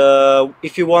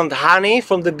if you want honey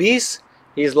from the bees,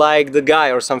 he's like the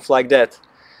guy or something like that.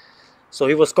 So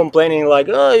he was complaining like,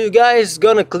 oh, you guys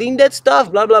gonna clean that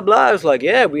stuff, blah blah blah. I was like,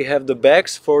 yeah, we have the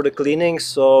bags for the cleaning,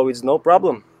 so it's no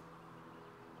problem.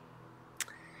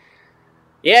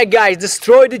 Yeah, guys,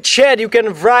 destroy the chat. You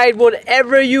can write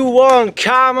whatever you want.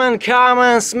 Comment,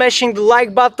 smashing the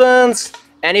like buttons.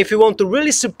 And if you want to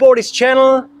really support this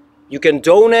channel, you can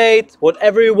donate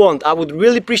whatever you want. I would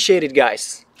really appreciate it,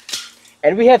 guys.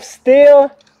 And we have still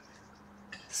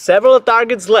several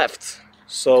targets left.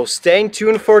 So stay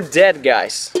tuned for that,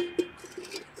 guys.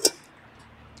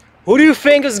 Who do you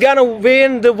think is gonna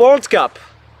win the World Cup?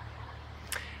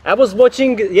 I was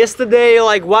watching yesterday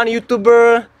like one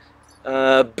YouTuber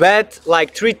bet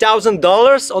like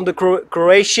 $3,000 on the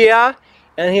Croatia,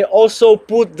 and he also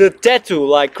put the tattoo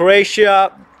like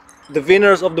Croatia, the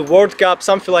winners of the World Cup,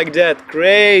 something like that.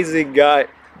 Crazy guy.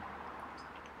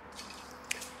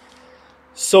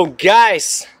 So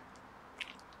guys,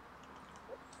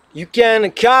 you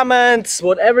can comment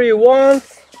whatever you want,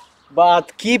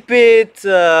 but keep it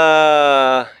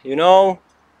you know.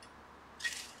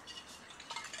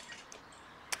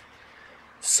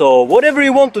 So whatever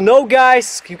you want to know,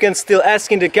 guys, you can still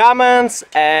ask in the comments.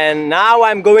 And now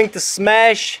I'm going to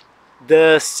smash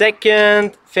the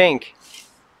second thing.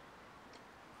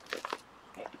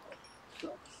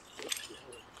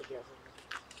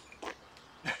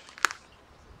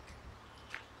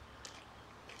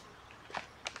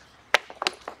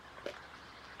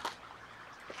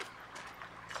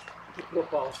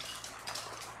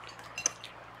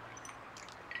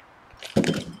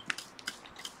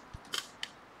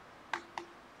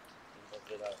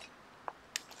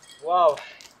 Wow.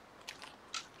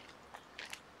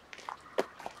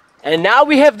 And now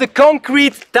we have the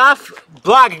concrete tough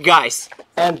block, guys.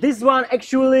 And this one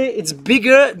actually it's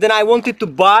bigger than I wanted to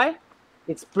buy.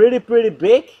 It's pretty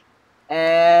big.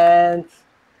 And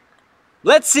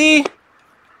let's see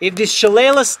if this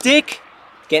Shillelagh stick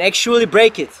can actually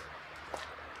break it.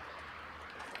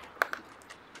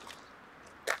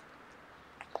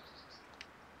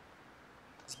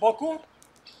 Z boku?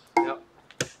 Jo.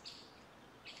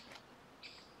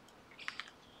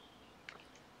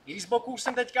 Jí z boku už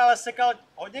jsem teďka ale sekal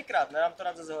hodněkrát, nedám to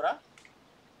rád ze zhora?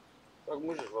 Tak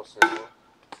můžeš vlastně, no.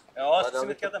 Jo, si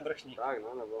teďka ten vrchní. Tak,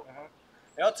 no, nebo. Aha.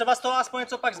 Jo, třeba z toho aspoň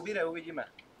něco pak zbíde, uvidíme.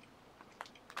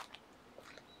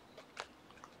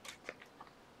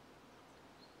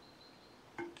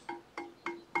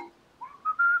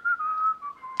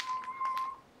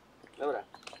 Dobré.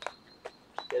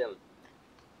 Jedem.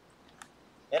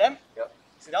 Jedem? Jo.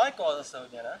 Jsi daleko zase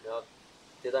hodně, ne? Jo.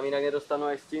 Tě tam jinak nedostanu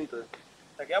až s tímto.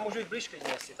 Tak já můžu jít blíž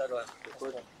klidně, jestli takhle.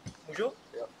 Můžu?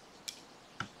 Jo.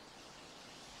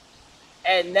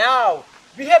 And now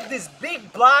we have this big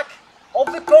block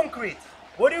of the concrete.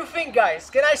 What do you think, guys?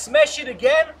 Can I smash it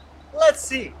again? Let's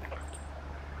see.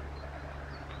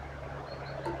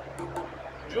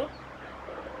 Můžu?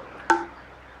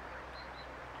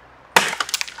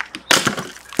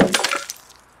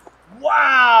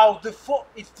 Wow,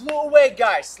 it flew away,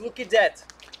 guys. Look at that.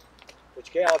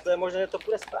 Počkej, ale to je možné, že to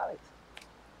půjde spravit.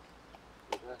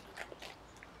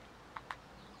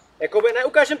 Jakoby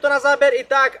neukážem to na záběr i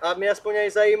tak, a mě aspoň aj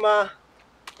zajímá.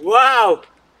 Wow!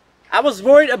 I was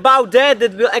worried about that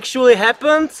will actually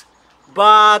happen,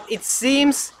 but it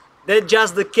seems that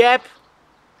just the cap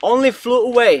only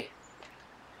flew away.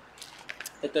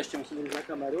 Teď to ještě musím jít na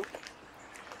kameru.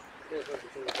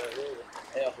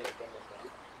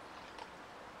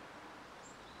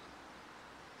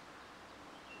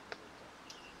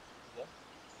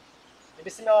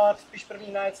 Kdyby si měla spíš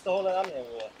první najít z tohohle na mě,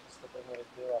 vole. To první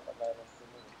rozbil a pak najednou to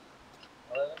mluví.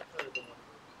 Ale nepřijde to mluví.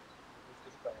 Už to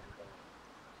říkal někdo.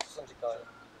 Co jsem říkal?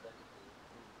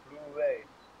 Blue Way.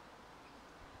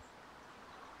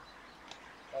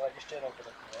 Ale ještě jednou to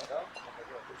taky, ne? Jo?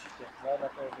 Určitě. Ne, na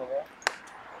to znovu.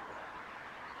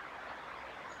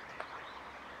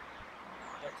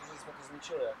 Jak to, že jsme to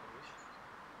zničili, jako víš?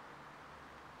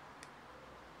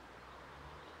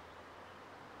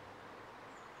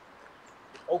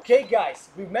 Okay guys,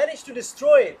 we managed to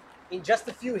destroy it in just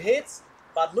a few hits,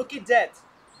 but look at that.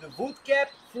 The wood cap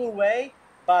flew away,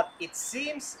 but it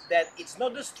seems that it's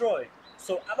not destroyed.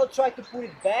 So I will try to put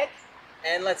it back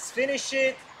and let's finish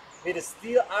it with a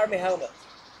steel army helmet.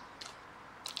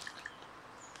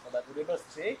 No tak bude byl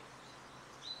střih.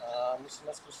 A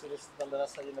musíme zkusit, jestli tam jde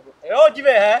nasadit nebo... Jo,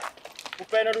 dívej, he!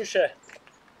 Úplně jednoduše.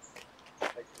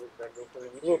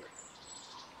 Look.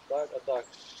 Tak a tak.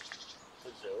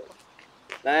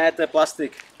 Ne, to je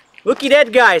plastik. Look at that,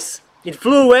 guys! It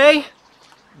flew away,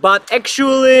 but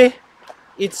actually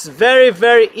it's very,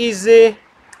 very easy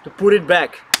to put it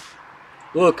back.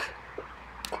 Look.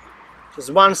 Just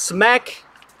one smack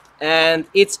and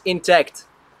it's intact.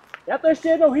 Já to ještě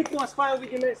jednou hitnu a spáju,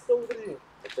 vidíme, jestli to udrží.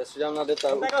 Tak já si dám na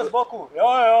detail. Takhle z boku.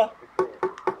 Jo, jo.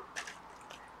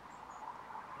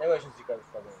 Nebudeš nic říkat, už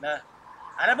padne. Ne.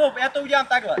 A nebo já to udělám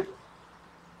takhle.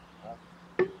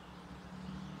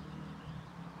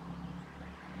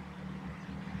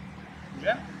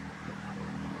 Může?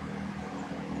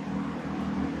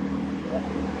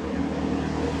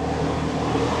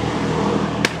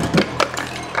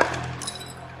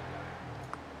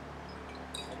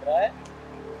 Dobré.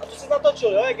 A to jsi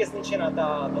natočil, jo, jak je zničená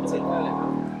ta cita.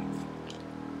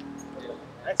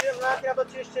 Já si tam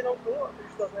natočil ještě jednou tu a to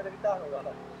už to nejde vytáhnout.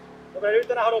 Ale. Dobré, kdyby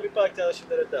to náhodou vypadá, jak další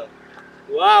detail.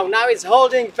 Wow, now it's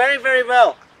holding very, very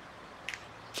well.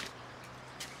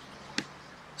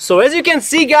 So as you can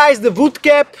see, guys, the wood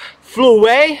cap flew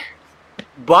away,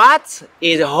 but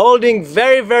it's holding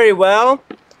very, very well.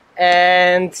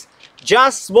 And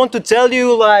just want to tell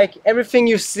you, like, everything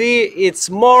you see, it's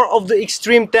more of the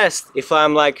extreme test, if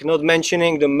I'm like not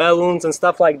mentioning the melons and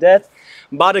stuff like that.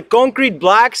 But the concrete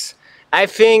blocks, I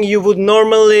think you would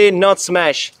normally not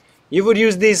smash. You would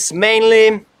use this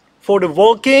mainly for the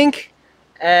walking,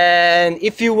 and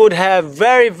if you would have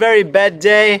very, very bad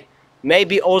day,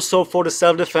 maybe also for the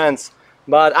self-defense.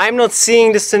 But I'm not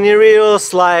seeing the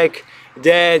scenarios like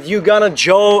that you're gonna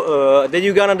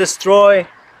destroy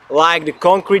like the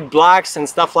concrete blocks and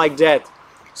stuff like that.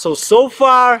 So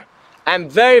far I'm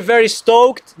very, very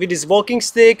stoked with this walking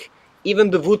stick.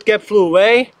 Even the wood cap flew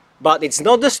away, but it's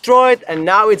not destroyed, and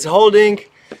now it's holding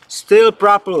still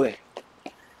properly.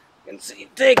 You can see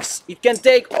it can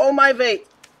take all my weight.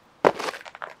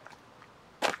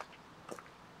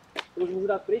 Už můžu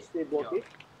dát pryč ty bloky?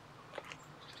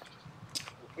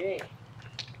 Okay.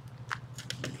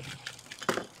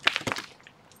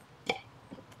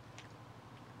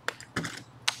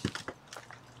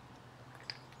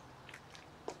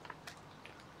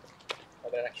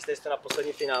 Dobré, nachystej jste na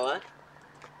poslední finále.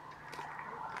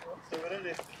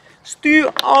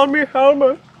 Steel Army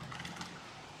Helmet.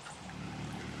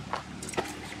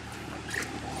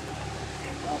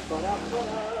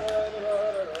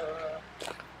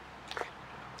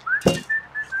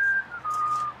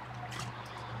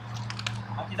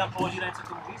 A ti tam položí něco,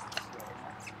 co můžu jíst?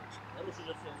 Nemusíš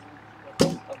asi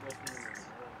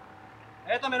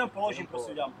Já tam jenom položím,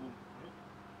 prostě udělám půl.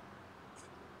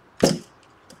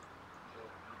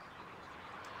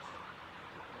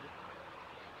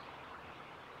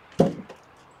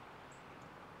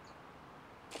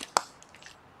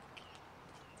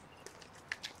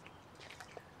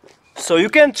 So you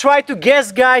can try to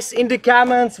guess, guys, in the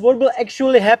comments what will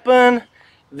actually happen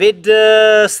with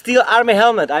the steel army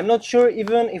helmet. I'm not sure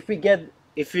even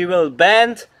if we will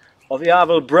bend or we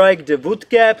will break the wood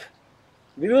cap.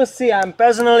 We will see. I'm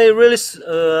personally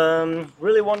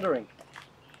really wondering.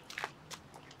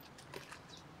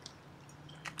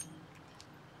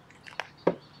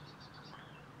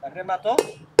 Tak jdem na to?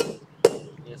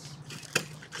 Yes.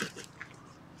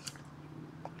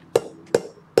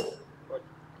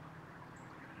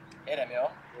 Jedem,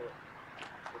 jo?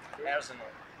 Arsenal.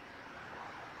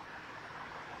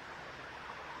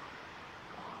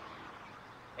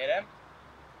 Jedem?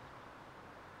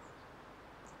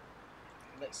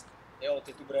 Next. Jo,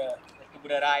 teď tu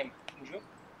bude rhyme. Můžu?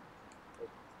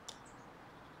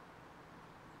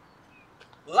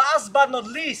 Last but not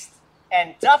least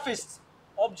and toughest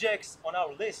objects on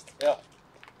our list. Jo.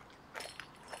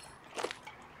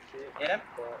 Jedem?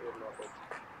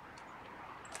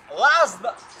 Last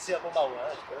but... Si pomalu, ne?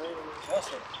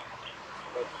 Vlastně.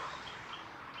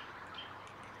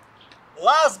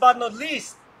 Last but not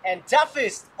least and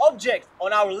toughest object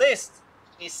on our list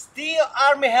is steel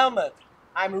army helmet.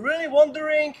 I'm really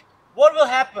wondering what will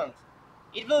happen.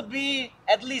 It will be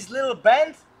at least little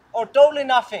bent or totally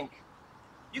nothing.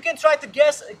 You can try to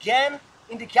guess again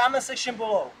in the comment section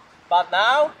below. But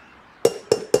now,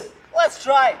 let's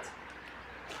try it.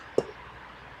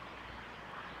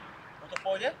 To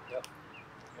půjde? Jo.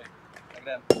 Tak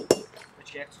jdem.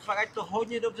 Počkej, jak to fakt, ať to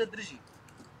hodně dobře drží.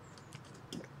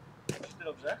 Držíte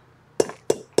dobře?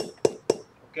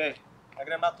 OK, tak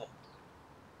jdem na to.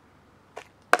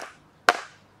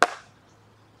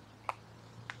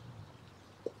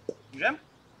 Můžem?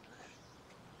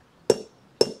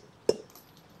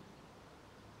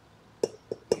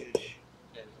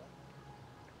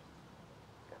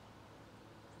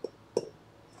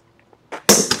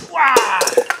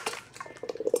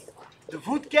 The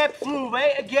wood cap flew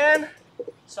away again,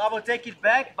 so I will take it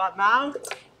back, but now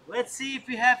let's see if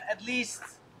we have at least,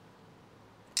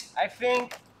 I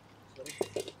think,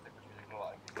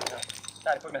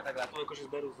 tady pojďme takhle, to jakože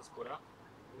zberu ze spoda.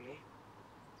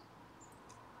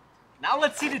 Now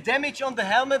let's see the damage on the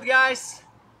helmet, guys.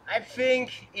 I think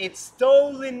it's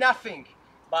totally nothing,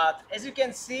 but as you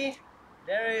can see,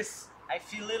 there is, I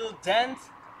feel, little dent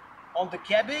on the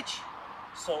cabbage,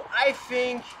 so I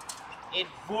think it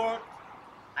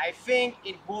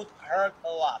would hurt a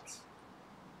lot.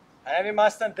 A nevím,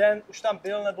 jestli ten dent už tam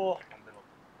byl, nebo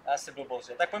asi byl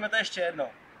bože. Tak pojďme to ještě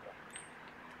jednou.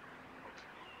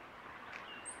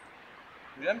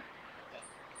 Můžem?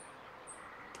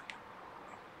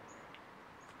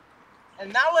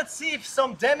 And now let's see if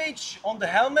some damage on the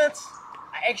helmet.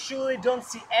 I actually don't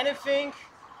see anything,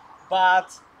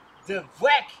 but the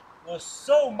whack was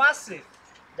so massive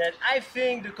that I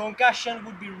think the concussion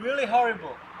would be really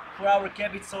horrible for our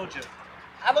cabbage soldier.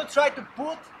 I will try to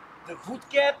put the wood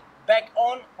cap back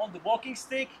on the walking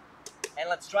stick and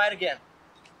let's try it again.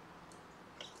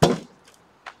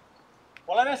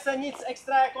 Podle mě se nic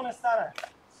extra jako nestane.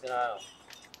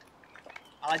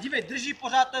 Ale dívej, drží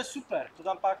pořád, to je super, to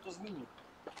tam pak to zmíním.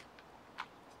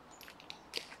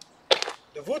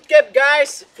 The wood cap,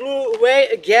 guys, flew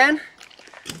away again,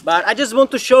 but I just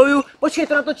want to show you. Počkej,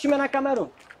 to natočíme na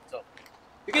kameru. So,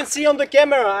 you can see on the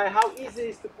camera how easy it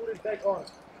is to put it back on.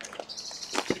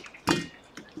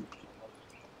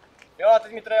 Jo, a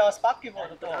teď mi to dala zpátky vol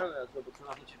do toho.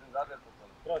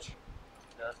 Proč?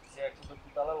 Já si jak to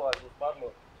talelo, jak to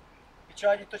spadlo. Pičo,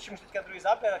 já ti točím už teďka druhý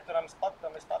záběr, tak to nám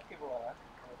je zpátky vole, ne?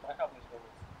 To nechápu, že to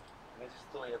vůbec. Než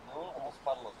to jednul a to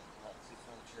spadlo. Si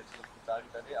jsme určitě, jak se to putálí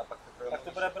tady a pak to tak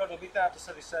to bude bro dobité a to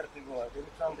se vyser, ty vole.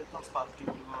 Kdyby to nám teď tam zpátky,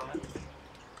 ty vole.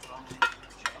 To mám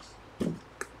čas.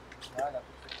 Tak, a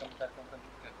teď tam tady ten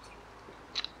buket.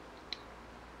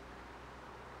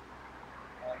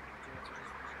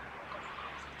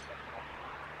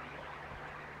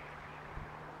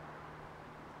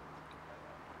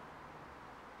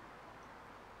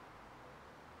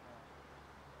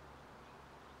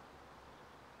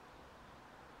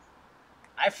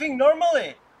 I think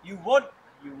normally you would not.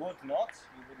 Yeah,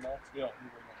 you would not.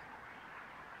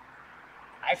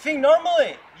 I think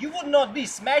normally you would not be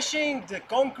smashing the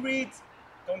concrete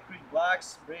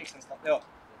blocks, bricks and stuff. Yeah.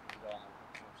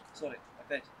 Sorry,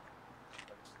 опять.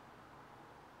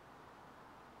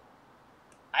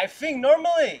 I think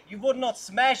normally you would not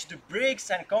smash the bricks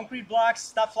and concrete blocks,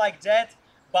 stuff like that.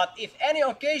 But if any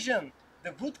occasion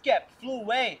the wood cap flew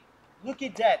away, look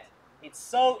at that. It's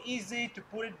so easy to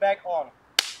put it back on.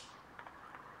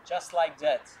 Just like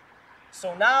that.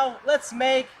 So now let's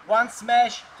make one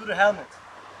smash to the helmet.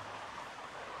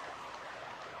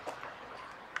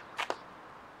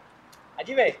 A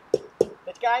dívej,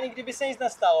 teďka ani kdyby se nic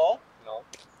nestalo, no,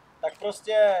 tak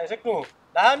prostě řeknu,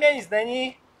 na helmě nic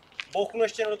není, bouchnu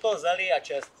ještě do toho zelí a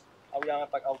čest. A uděláme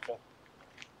pak outro.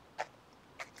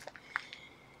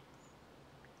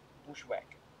 Bushwhack.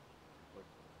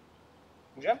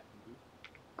 Můžem?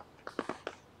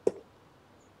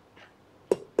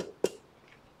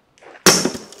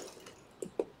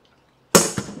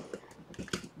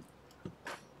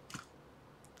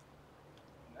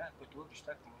 Ne, pojď tu, když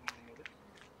tak mluvit.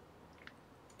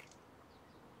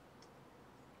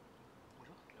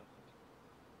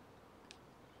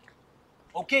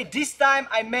 Okay, this time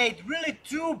I made really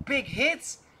 2 big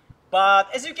hits, but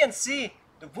as you can see,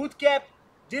 the wood cap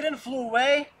didn't flew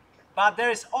away, but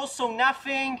there is also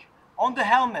nothing on the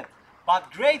helmet.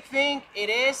 But great thing it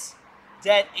is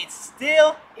that it's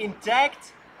still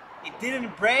intact, it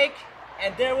didn't break,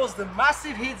 and there was the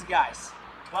massive hits, guys.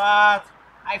 But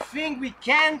I think we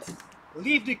can't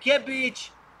leave the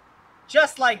cabbage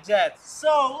just like that,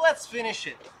 so let's finish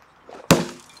it.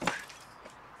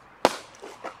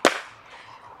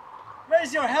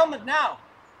 Where's your helmet now?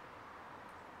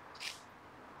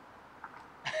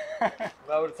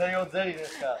 Mám celý od zelí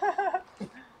dneska.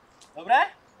 Dobré?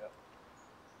 Jo.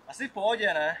 Asi v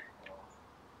pohodě, ne?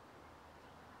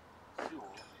 Jo.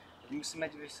 Musíme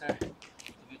dívat se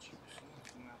větší kusy.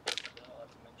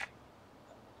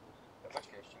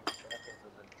 Počkej, ještě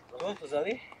To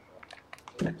zelí?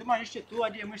 Tak to máš ještě tu,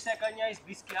 ať můžeš se klidně i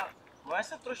zblízky. Moje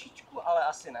se trošičku, ale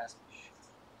asi ne spíš.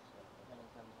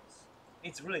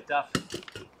 It's really tough.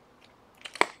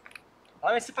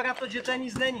 Ale my si pak natoč, že to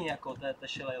nic není, jako té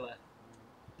Shillelagh.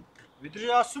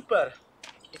 Vydržela super.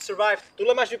 It survived.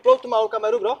 Tuhle máš vyplout tu malou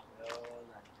kameru, bro? Jo,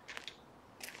 ne.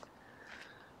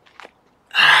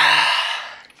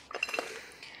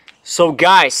 So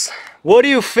guys, what do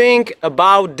you think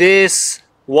about this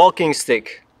walking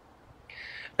stick?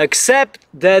 Except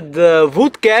that the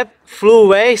wood cap flew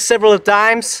away several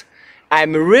times,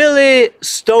 I'm really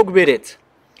stoked with it.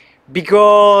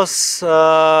 Because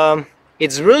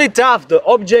it's really tough. The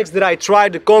objects that I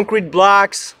tried, the concrete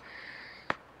blocks,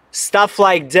 stuff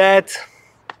like that.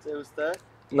 Co je husté?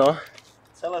 No.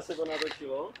 Celé se to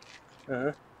natočilo.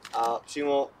 Aha. A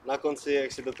přímo na konci,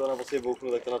 jak si do toho naposledy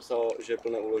bouchnu, tak to napsalo, že je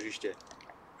plné úložiště.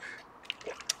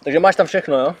 Takže máš tam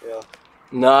všechno, jo? Jo.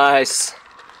 Nice.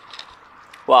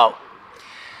 Wow.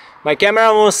 My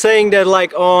cameraman was saying that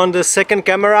like on the second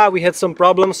camera we had some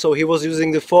problems, so he was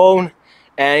using the phone.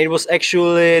 And it was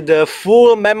actually the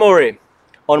full memory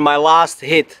on my last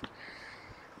hit.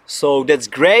 So that's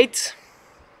great.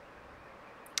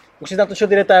 Už jsi natočil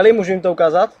ty detaily, můžu jim to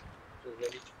ukázat?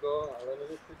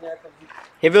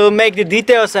 He will make the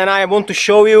details and I want to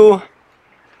show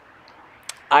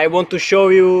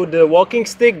you the walking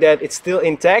stick that it's still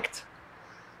intact.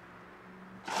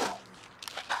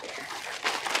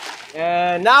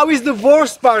 And now is the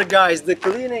worst part, guys, the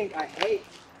cleaning. I hate.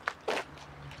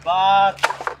 But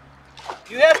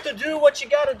you have to do what you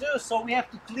gotta do, so we have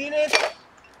to clean it.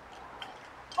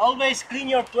 Always clean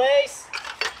your place.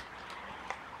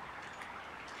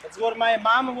 That's what my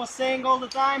mom was saying all the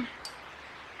time.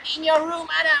 In your room,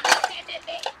 Adam.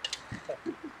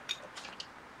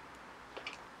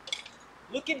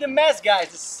 Look at the mess, guys.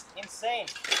 It's insane.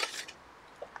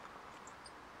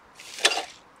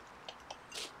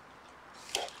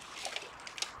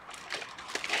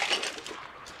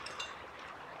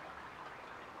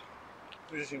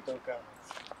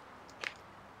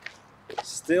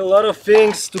 Still a lot of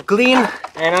things to clean,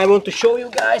 and I want to show you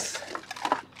guys.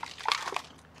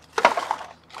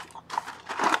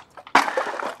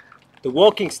 The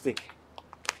walking stick.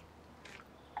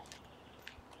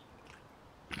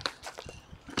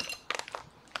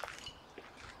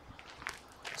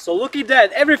 So look at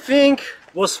that, everything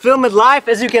was filmed live,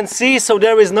 as you can see, so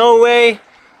there is no way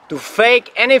to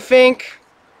fake anything.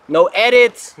 No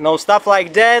edit, no stuff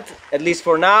like that, at least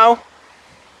for now.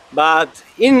 But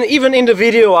even in the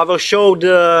video I will show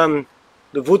the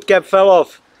wood cap fell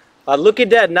off. But look at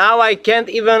that, now I can't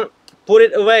even put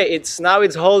it away. Now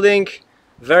it's holding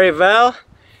very well.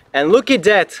 And look at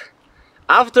that,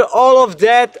 after all of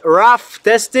that rough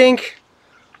testing,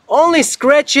 only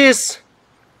scratches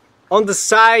on the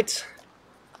side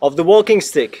of the walking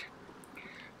stick.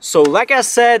 So like I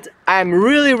said, I'm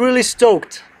really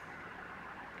stoked.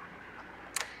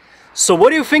 So what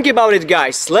do you think about it,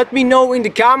 guys? Let me know in the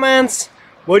comments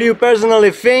what do you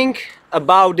personally think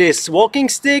about this walking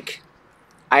stick.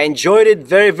 I enjoyed it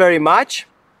very much.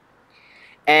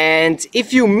 And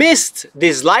if you missed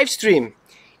this live stream,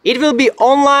 it will be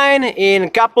online in a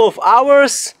couple of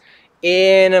hours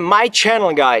in my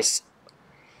channel, guys.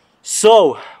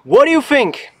 So what do you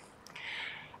think?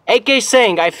 AK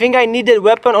saying, I think I need that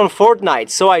weapon on Fortnite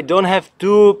so I don't have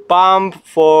to pump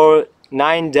for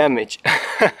 9 damage.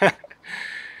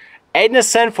 Ain't a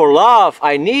cent for love.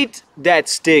 I need that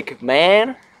stick,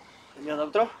 man.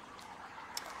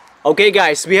 Okay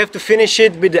guys, we have to finish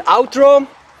it with the outro.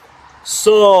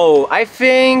 So I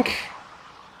think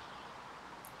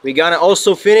we're gonna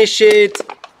also finish it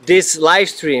this live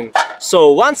stream.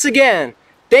 So once again,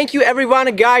 thank you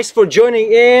everyone guys for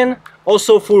joining in.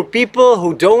 Also for people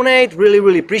who donate,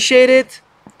 really appreciate it.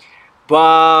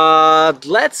 But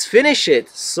let's finish it.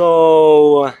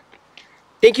 So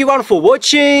thank you everyone for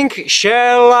watching.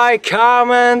 Share, like,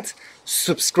 comment,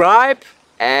 subscribe,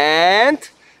 and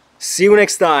see you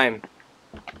next time.